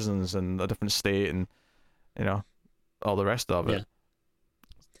her cousins in a different state, and all the rest of it.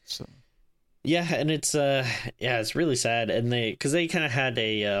 So. Yeah, and it's it's really sad, and because they kind of had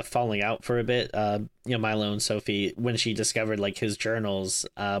a falling out for a bit, Milo and Sophie, when she discovered like his journals,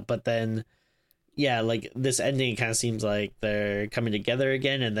 but then like this ending kind of seems like they're coming together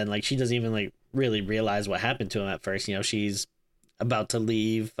again, and then like she doesn't even like really realize what happened to him at first. she's about to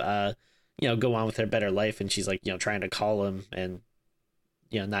leave, go on with her better life, and she's like trying to call him, and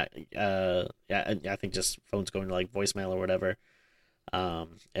not I think just phone's going to like voicemail or whatever.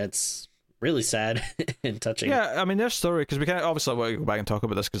 It's really sad and touching. Yeah, I mean their story, because we can't obviously go back and talk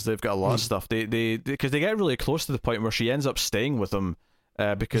about this because they've got a lot of stuff. They because they get really close to the point where she ends up staying with them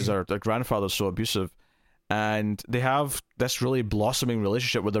because their grandfather's so abusive, and they have this really blossoming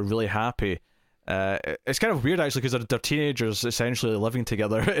relationship where they're really happy. It's kind of weird actually because they're teenagers essentially living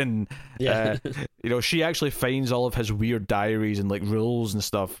together, and she actually finds all of his weird diaries and like rules and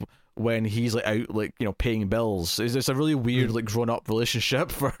stuff when he's like out like paying bills. It's a really weird like grown up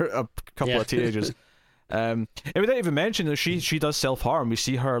relationship for a couple of teenagers. And we didn't even mention that she does self-harm. We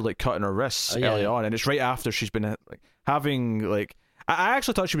see her like cutting her wrists early on, and it's right after she's been like having like I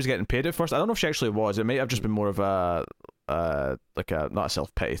actually thought she was getting paid at first. I don't know if she actually was. It might have just been more of a not a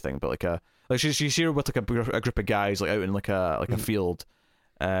self-pity thing, but like she's here with like a group of guys like out in like a field,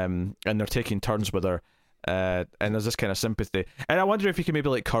 and they're taking turns with her. And there's this kind of sympathy, and I wonder if you can maybe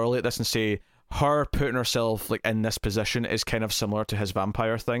like correlate this and say her putting herself like in this position is kind of similar to his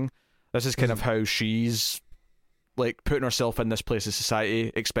vampire thing. This is kind of how she's like putting herself in this place that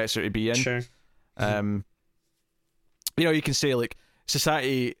society expects her to be in. Sure. You can say like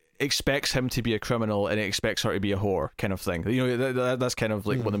society expects him to be a criminal and it expects her to be a whore, kind of thing. That's kind of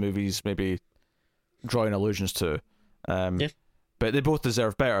like what the movie's maybe drawing allusions to. But they both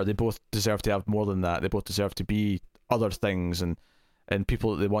deserve better. They both deserve to have more than that. They both deserve to be other things and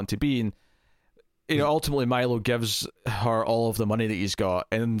people that they want to be. And ultimately Milo gives her all of the money that he's got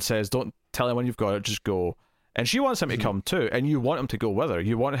and says, "Don't tell anyone you've got it, just go." And she wants him to come too, and you want him to go with her.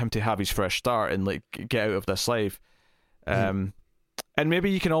 You want him to have his fresh start and like get out of this life. And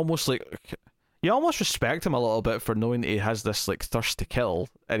maybe you can almost you almost respect him a little bit for knowing that he has this like thirst to kill,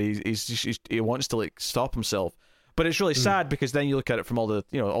 and he wants to like stop himself. But it's really sad because then you look at it from all the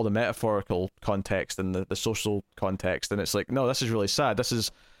all the metaphorical context and the social context, and it's like, no, this is really sad. This is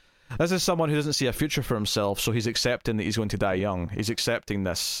someone who doesn't see a future for himself, so he's accepting that he's going to die young. He's accepting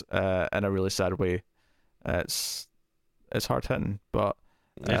this in a really sad way. It's hard hitting, but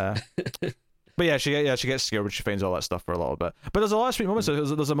she gets scared when she finds all that stuff for a little bit. But there's a lot of sweet moments.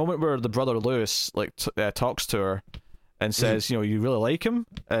 There's a moment where the brother Lewis like talks to her and says, you really like him,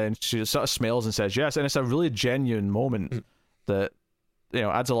 and she sort of smiles and says yes, and it's a really genuine moment that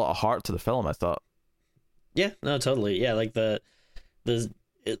adds a lot of heart to the film, I thought. Yeah, no, totally. Yeah, like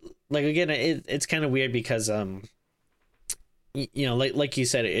it's kind of weird because like you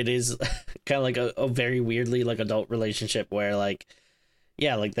said, it is kind of like a very weirdly like adult relationship where like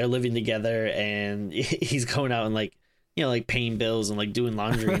they're living together and he's going out and like like paying bills and like doing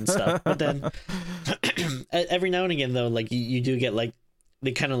laundry and stuff. But then every now and again though, like you do get like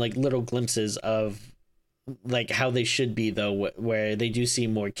the kind of like little glimpses of like how they should be though, where they do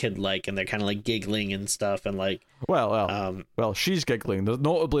seem more kid-like and they're kind of like giggling and stuff, and like well she's giggling.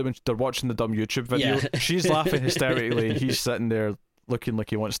 Notably when they're watching the dumb YouTube video, she's laughing hysterically. He's sitting there looking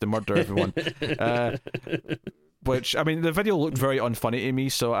like he wants to murder everyone. Which, I mean, the video looked very unfunny to me,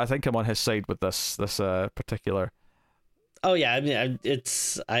 so I think I'm on his side with this particular. Oh yeah, I mean,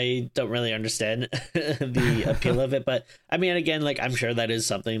 I don't really understand the appeal of it, but I mean, again, like I'm sure that is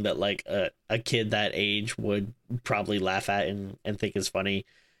something that like a kid that age would probably laugh at and think is funny,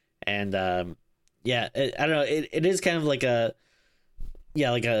 and I don't know, it is kind of like a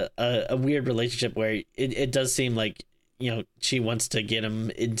weird relationship where it does seem like she wants to get him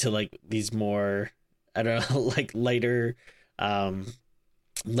into like these more, I don't know, like lighter,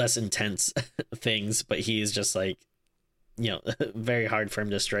 less intense things, but he is just like, very hard for him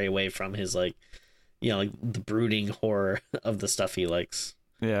to stray away from his like, like the brooding horror of the stuff he likes.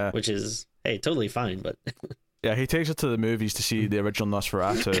 Yeah. Which is, hey, totally fine, but yeah, he takes her to the movies to see the original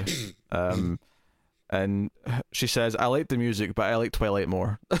Nosferatu. And she says, "I like the music, but I like Twilight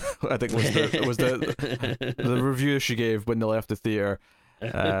more." I think was the review she gave when they left the theater.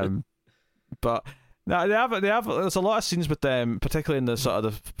 But No, they have. There's a lot of scenes with them, particularly in the sort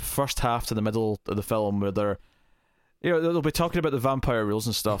of the first half to the middle of the film, where they're, they'll be talking about the vampire rules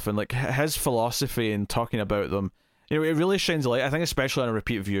and stuff, and like his philosophy and talking about them. It really shines a light. I think, especially on a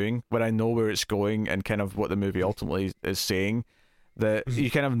repeat viewing, when I know where it's going and kind of what the movie ultimately is saying, that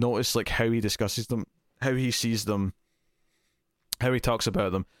you kind of notice like how he discusses them, how he sees them, how he talks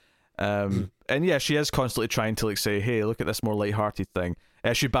about them. And yeah, she is constantly trying to like say, hey, look at this more lighthearted thing.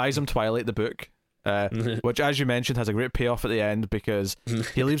 She buys him Twilight the book, which, as you mentioned, has a great payoff at the end, because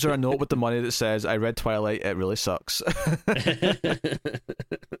he leaves her a note with the money that says, I read Twilight, it really sucks.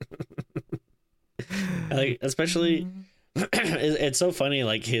 Like, especially it's so funny,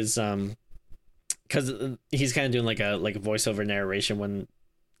 like his because he's kind of doing like a voiceover narration when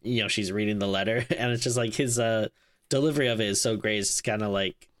she's reading the letter, and it's just like his delivery of it is so great. It's kind of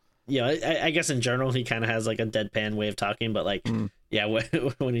like, I guess in general he kind of has like a deadpan way of talking, but like yeah,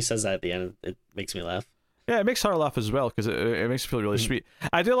 when he says that at the end, it makes me laugh. Yeah, it makes her laugh as well, because it makes me feel really sweet.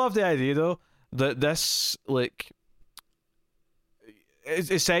 I do love the idea though that this like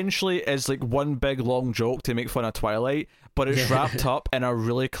essentially is like one big long joke to make fun of Twilight, but it's wrapped up in a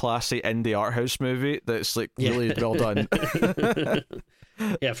really classy indie art house movie that's like really well done.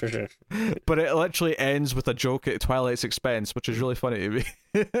 Yeah, for sure. But it literally ends with a joke at Twilight's expense, which is really funny to me.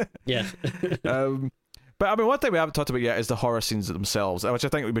 Yeah. But I mean, one thing we haven't talked about yet is the horror scenes themselves, which I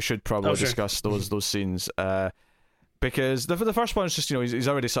think we should probably discuss those scenes. Because the first one is just, he's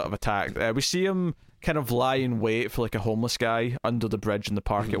already sort of attacked. We see him kind of lie in wait for like a homeless guy under the bridge in the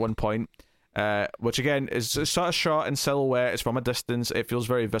park at one point, which again is sort of shot in silhouette. It's from a distance. It feels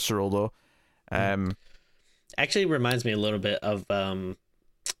very visceral though. Actually reminds me a little bit of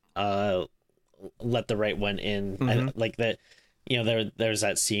Let the Right One In. Like that, there's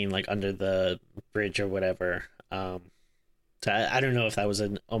that scene like under the bridge or whatever. So I don't know if that was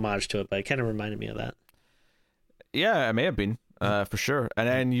an homage to it, but it kind of reminded me of that. Yeah, it may have been, for sure. And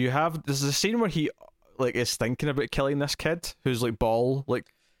then there's a scene where he like is thinking about killing this kid who's like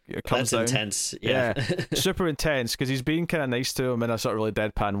comes down. That's intense. Yeah. Super intense, because he's being kind of nice to him in a sort of really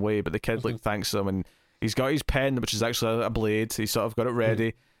deadpan way, but the kid like thanks him, and he's got his pen, which is actually a blade. He's sort of got it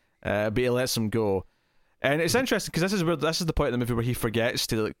ready, but he lets him go. And it's interesting because this is the point in the movie where he forgets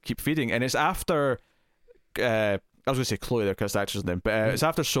to like keep feeding, and it's after I was going to say Chloe there because that's his name, but it's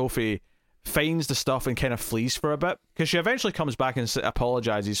after Sophie finds the stuff and kind of flees for a bit, because she eventually comes back and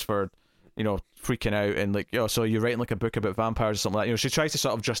apologizes for freaking out and like, so you're writing like a book about vampires or something like that. She tries to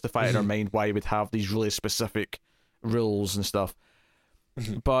sort of justify in her mind why he would have these really specific rules and stuff.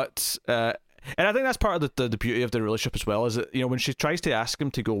 But and I think that's part of the beauty of the relationship as well, is that when she tries to ask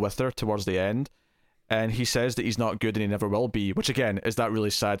him to go with her towards the end, and he says that he's not good and he never will be, which again is that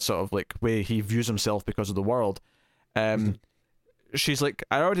really sad sort of like way he views himself because of the world. She's like,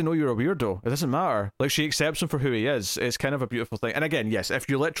 I already know you're a weirdo. It doesn't matter. Like, she accepts him for who he is. It's kind of a beautiful thing. And again, yes, if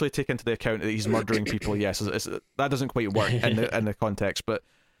you literally take into the account that he's murdering people, yes, that doesn't quite work in the context. But,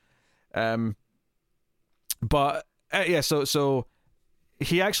 so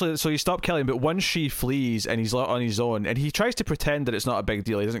he stopped killing. But once she flees and he's on his own, and he tries to pretend that it's not a big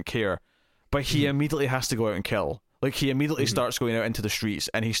deal, he doesn't care. But he immediately has to go out and kill. Like, he immediately starts going out into the streets,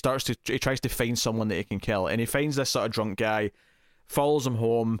 and he tries to find someone that he can kill, and he finds this sort of drunk guy, follows him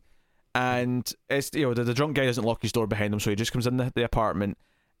home, and it's the drunk guy doesn't lock his door behind him, so he just comes in the apartment,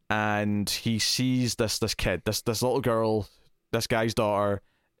 and he sees this kid, this little girl, this guy's daughter,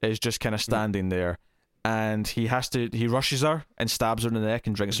 is just kind of standing there, and he rushes her and stabs her in the neck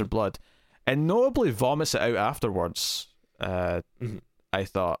and drinks her blood, and notably vomits it out afterwards. I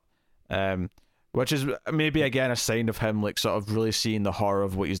thought, which is maybe again a sign of him like sort of really seeing the horror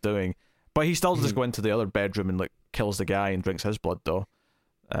of what he's doing. But he still does go into the other bedroom and like kills the guy and drinks his blood though.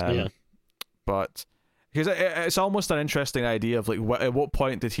 But because it's almost an interesting idea of like at what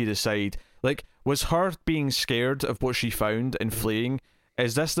point did he decide, like, was her being scared of what she found and fleeing,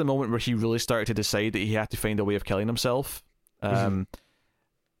 is this the moment where he really started to decide that he had to find a way of killing himself? Like,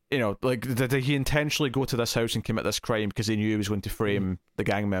 did he intentionally go to this house and commit this crime because he knew he was going to frame the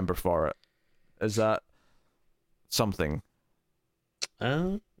gang member for it? Is that something?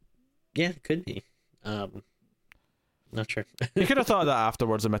 Yeah, it could be. Not sure. He could have thought of that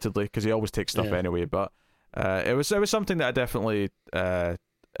afterwards, admittedly, because he always takes stuff anyway. But it was something that I definitely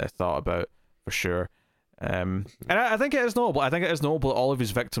thought about for sure. And I think it is notable. I think it is notable that all of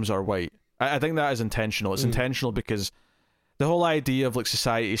his victims are white. I think that is intentional. It's intentional because the whole idea of like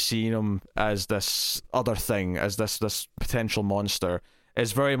society seeing him as this other thing, as this potential monster,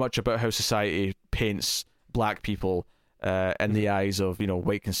 is very much about how society paints black people in the eyes of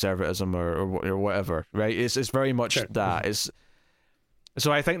white conservatism or whatever, right? It's very much that.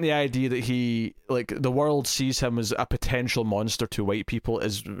 So I think the idea that he, like, the world sees him as a potential monster to white people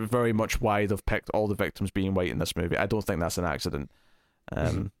is very much why they've picked all the victims being white in this movie. I don't think that's an accident.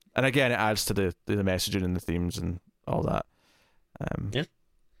 And again, it adds to the messaging and the themes and all that. Yeah.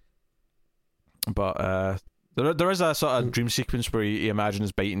 But there is a sort of dream sequence where he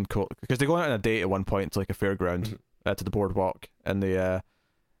imagines biting because they go out on a date at one point to like a fairground, to the boardwalk, and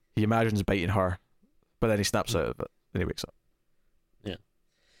he imagines biting her, but then he snaps out of it and he wakes up.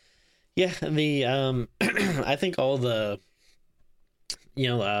 Yeah, the I think all the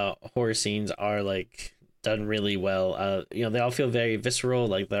horror scenes are like done really well. They all feel very visceral,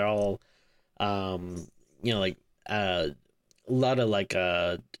 like they're all like a lot of like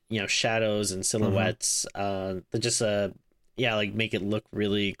shadows and silhouettes that just like make it look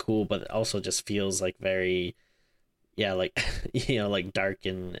really cool, but it also just feels like very like like dark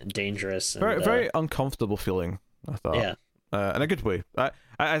and dangerous and very uncomfortable feeling, I thought. In a good way.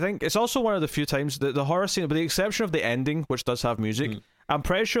 I think it's also one of the few times that the horror scene, with the exception of the ending, which does have music, I'm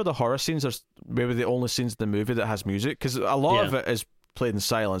pretty sure the horror scenes are maybe the only scenes in the movie that has music, because a lot of it is played in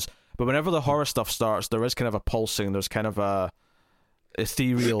silence. But whenever the horror stuff starts, there is kind of a pulsing, there's kind of a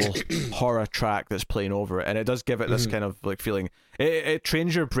ethereal horror track that's playing over it, and it does give it this kind of like feeling. It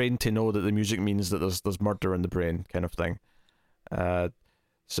trains your brain to know that the music means that there's murder in the brain, kind of thing.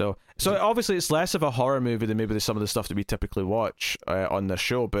 So obviously it's less of a horror movie than maybe some of the stuff that we typically watch on this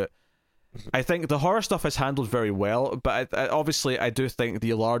show, but I think the horror stuff is handled very well. But obviously I do think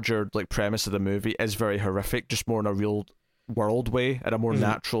the larger like premise of the movie is very horrific, just more in a real world way, and a more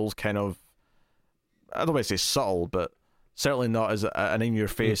natural kind of, I don't want to say subtle, but certainly not as an in your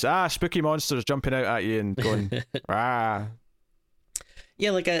face spooky monsters jumping out at you and going ah.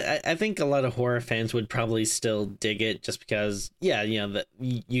 Yeah, like I think a lot of horror fans would probably still dig it, just because that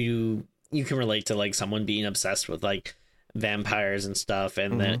you can relate to like someone being obsessed with like vampires and stuff,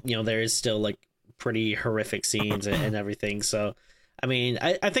 and then there is still like pretty horrific scenes and everything. So I mean,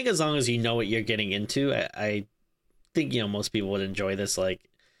 I think as long as you know what you're getting into, I think most people would enjoy this. Like,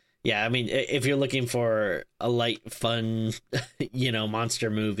 I mean, if you're looking for a light, fun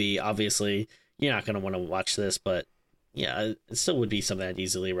monster movie, obviously you're not going to want to watch this, but it still would be something I'd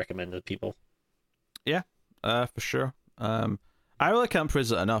easily recommend to people. Yeah, for sure. I really can't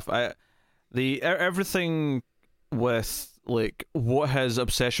praise it enough. Everything with like what his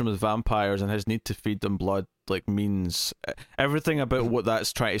obsession with vampires and his need to feed them blood like means, everything about what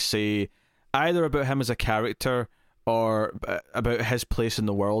that's trying to say, either about him as a character or about his place in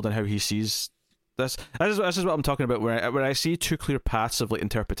the world and how he sees this. This is what I'm talking about. When I see two clear paths of like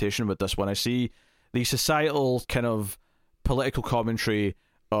interpretation with this one, I see the societal kind of political commentary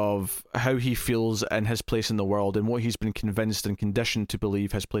of how he feels and his place in the world and what he's been convinced and conditioned to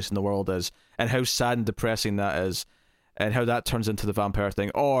believe his place in the world is, and how sad and depressing that is, and how that turns into the vampire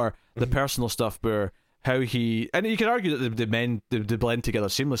thing, or the personal stuff where how he, and you could argue that they blend together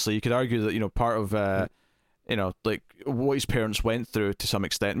seamlessly. You could argue that part of like what his parents went through to some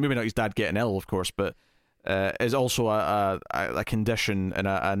extent, maybe not his dad getting ill, of course, but is also a condition and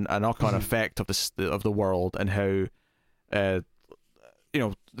a knock-on effect of the world, and how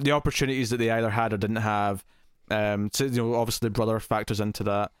the opportunities that they either had or didn't have. So obviously the brother factors into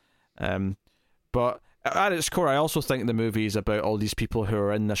that. But at its core, I also think the movie is about all these people who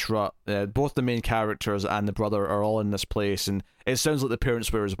are in this rut. Both the main characters and the brother are all in this place, and it sounds like the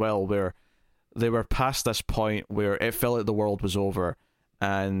parents were as well, where they were past this point where it felt like the world was over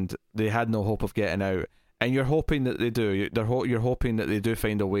and they had no hope of getting out. And you're hoping that they do. You're hoping that they do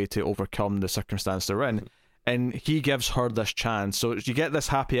find a way to overcome the circumstance they're in. And he gives her this chance. So you get this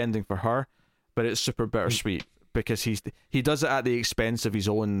happy ending for her, but it's super bittersweet because he does it at the expense of his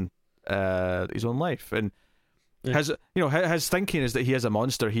own life. And his thinking is that he is a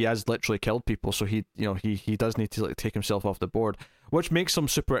monster. He has literally killed people, so he does need to like take himself off the board, which makes him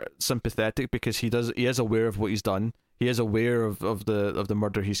super sympathetic because he is aware of what he's done. He is aware of the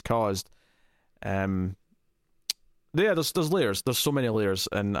murder he's caused. There's layers. There's so many layers,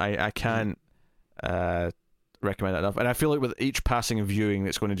 and I can't recommend it enough. And I feel like with each passing viewing,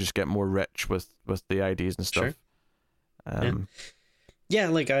 it's going to just get more rich with the ideas and stuff. Sure.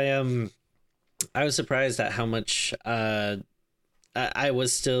 Like I was surprised at how much I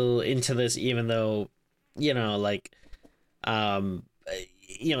was still into this, even though it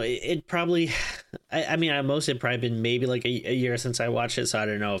probably I mean at most it probably been maybe like a year since I watched it, so I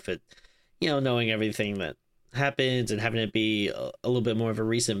don't know if it knowing everything that happens and having it be a little bit more of a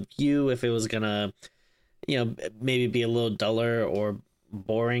recent view, if it was gonna maybe be a little duller or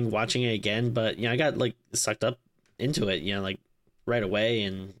boring watching it again. But I got like sucked up into it, like right away,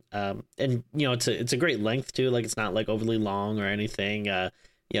 and you know, it's a great length too. Like, it's not like overly long or anything. You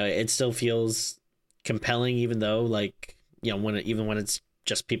know, it still feels compelling, even though, like, you know, even when it's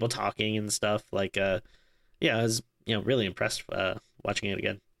just people talking and stuff. Like, yeah, I was, you know, really impressed watching it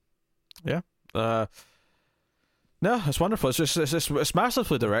again. Yeah. No, it's wonderful. It's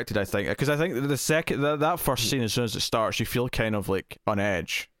massively directed, I think, because I think the second that first scene, as soon as it starts, you feel kind of like on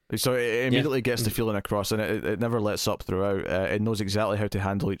edge. So it immediately gets the feeling across, and it never lets up throughout. It knows exactly how to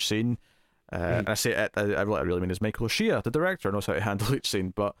handle each scene. And I say it, what I really mean is Michael Shea, the director, knows how to handle each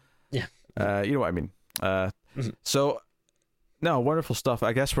scene. But yeah, you know what I mean. So no, wonderful stuff.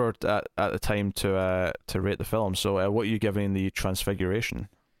 I guess we're at the time to rate the film. So what are you giving the Transfiguration?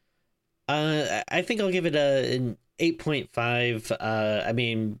 I think I'll give it an 8.5. I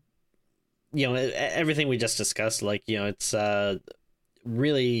mean, you know, everything we just discussed, like, you know, it's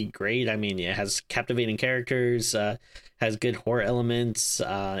really great. I mean, it has captivating characters, has good horror elements.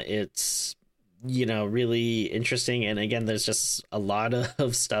 It's, you know, really interesting. And again, there's just a lot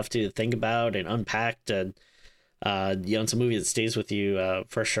of stuff to think about and unpack. And, you know, it's a movie that stays with you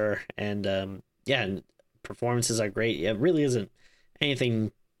for sure. And yeah, and performances are great. It really isn't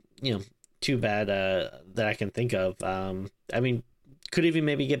anything, you know, too bad that I can think of. I mean, could even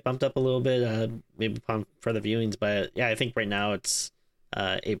maybe get bumped up a little bit, maybe upon further viewings. But yeah, I think right now it's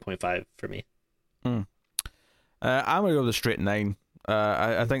 8.5 for me. I'm gonna go with a straight 9.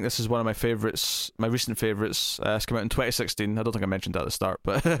 I think this is one of my favorites, my recent favorites. It's come out in 2016. I don't think I mentioned that at the start,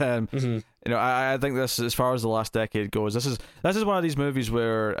 but you know, I think this, as far as the last decade goes, this is one of these movies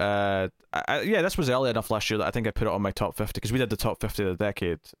where yeah, this was early enough last year that I think I put it on my top 50, because we did the top 50 of the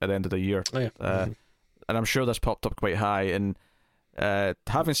decade at the end of the year. Oh, yeah. And I'm sure this popped up quite high, and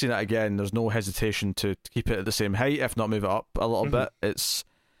having seen it again, there's no hesitation to keep it at the same height, if not move it up a little bit.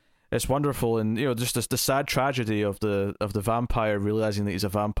 It's wonderful, and you know, just the sad tragedy of the vampire realizing that he's a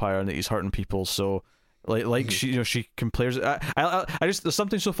vampire and that he's hurting people. So like she, you know, she compares it. I just, there's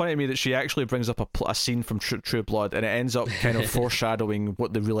something so funny to me that she actually brings up a scene from True Blood, and it ends up kind of foreshadowing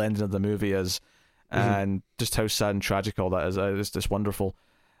what the real ending of the movie is, and just how sad and tragic all that is. It's just wonderful.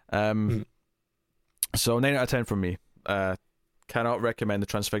 So 9 out of 10 from me. Cannot recommend the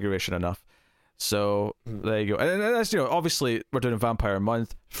Transfiguration enough. So there you go. And that's, you know, obviously we're doing a Vampire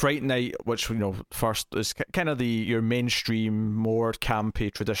Month. Fright Night, which, you know, first is kind of your mainstream, more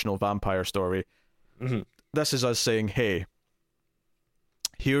campy, traditional vampire story. This is us saying, hey,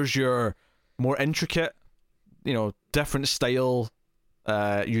 here's your more intricate, you know, different style,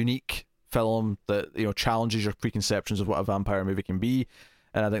 unique film that, you know, challenges your preconceptions of what a vampire movie can be.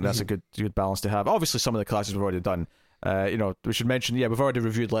 And I think that's a good balance to have. Obviously, some of the classics we've already done. You know, we should mention, yeah, we've already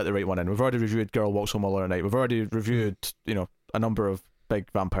reviewed Let the Right One In. We've already reviewed Girl Walks Home Alone at Night. We've already reviewed, you know, a number of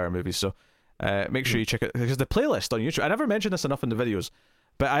big vampire movies. So make sure you check it, because the playlist on YouTube, I never mentioned this enough in the videos,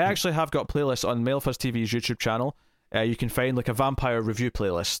 but I actually have got playlists on MailFuzz TV's YouTube channel. You can find like a vampire review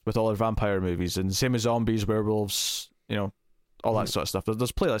playlist with all our vampire movies, and same as zombies, werewolves, you know, all that sort of stuff.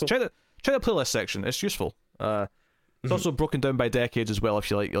 There's playlists. Check the playlist section. It's useful. It's also broken down by decades as well,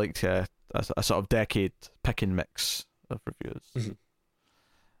 if you like a sort of decade pick and mix of reviews.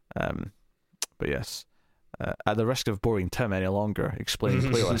 But yes, at the risk of boring Tim any longer explaining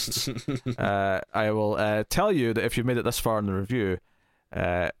playlists, I will tell you that if you've made it this far in the review,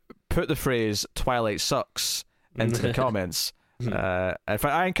 put the phrase "Twilight sucks" into the comments. In fact,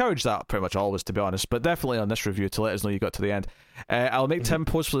 I encourage that pretty much always, to be honest, but definitely on this review, to let us know you got to the end. I'll make Tim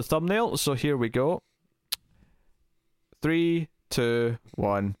pose for the thumbnail, so here we go. 3, 2,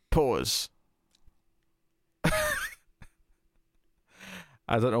 1, pose.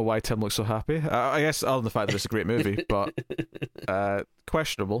 I don't know why Tim looks so happy. I guess other than the fact that it's a great movie, but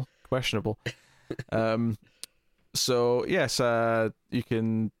questionable. So yes, you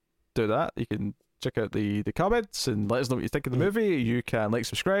can do that. You can check out the comments and let us know what you think of the movie. You can like,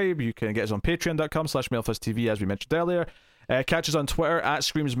 subscribe. You can get us on patreon.com/MailFuzzTV, as we mentioned earlier. Catch us on Twitter at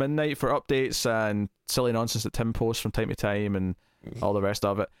Screams Midnight for updates and silly nonsense that Tim posts from time to time and all the rest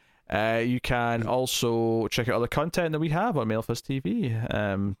of it. You can also check out other content that we have on MailFuzz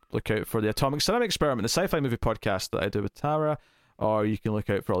TV. Look out for the Atomic Cinema Experiment, the sci-fi movie podcast that I do with Tara, or you can look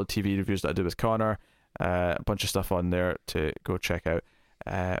out for all the TV reviews that I do with Connor. A bunch of stuff on there to go check out.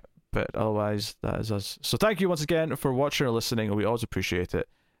 But otherwise, that is us. So thank you once again for watching or listening. We always appreciate it.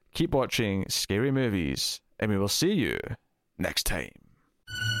 Keep watching scary movies, and we will see you next time.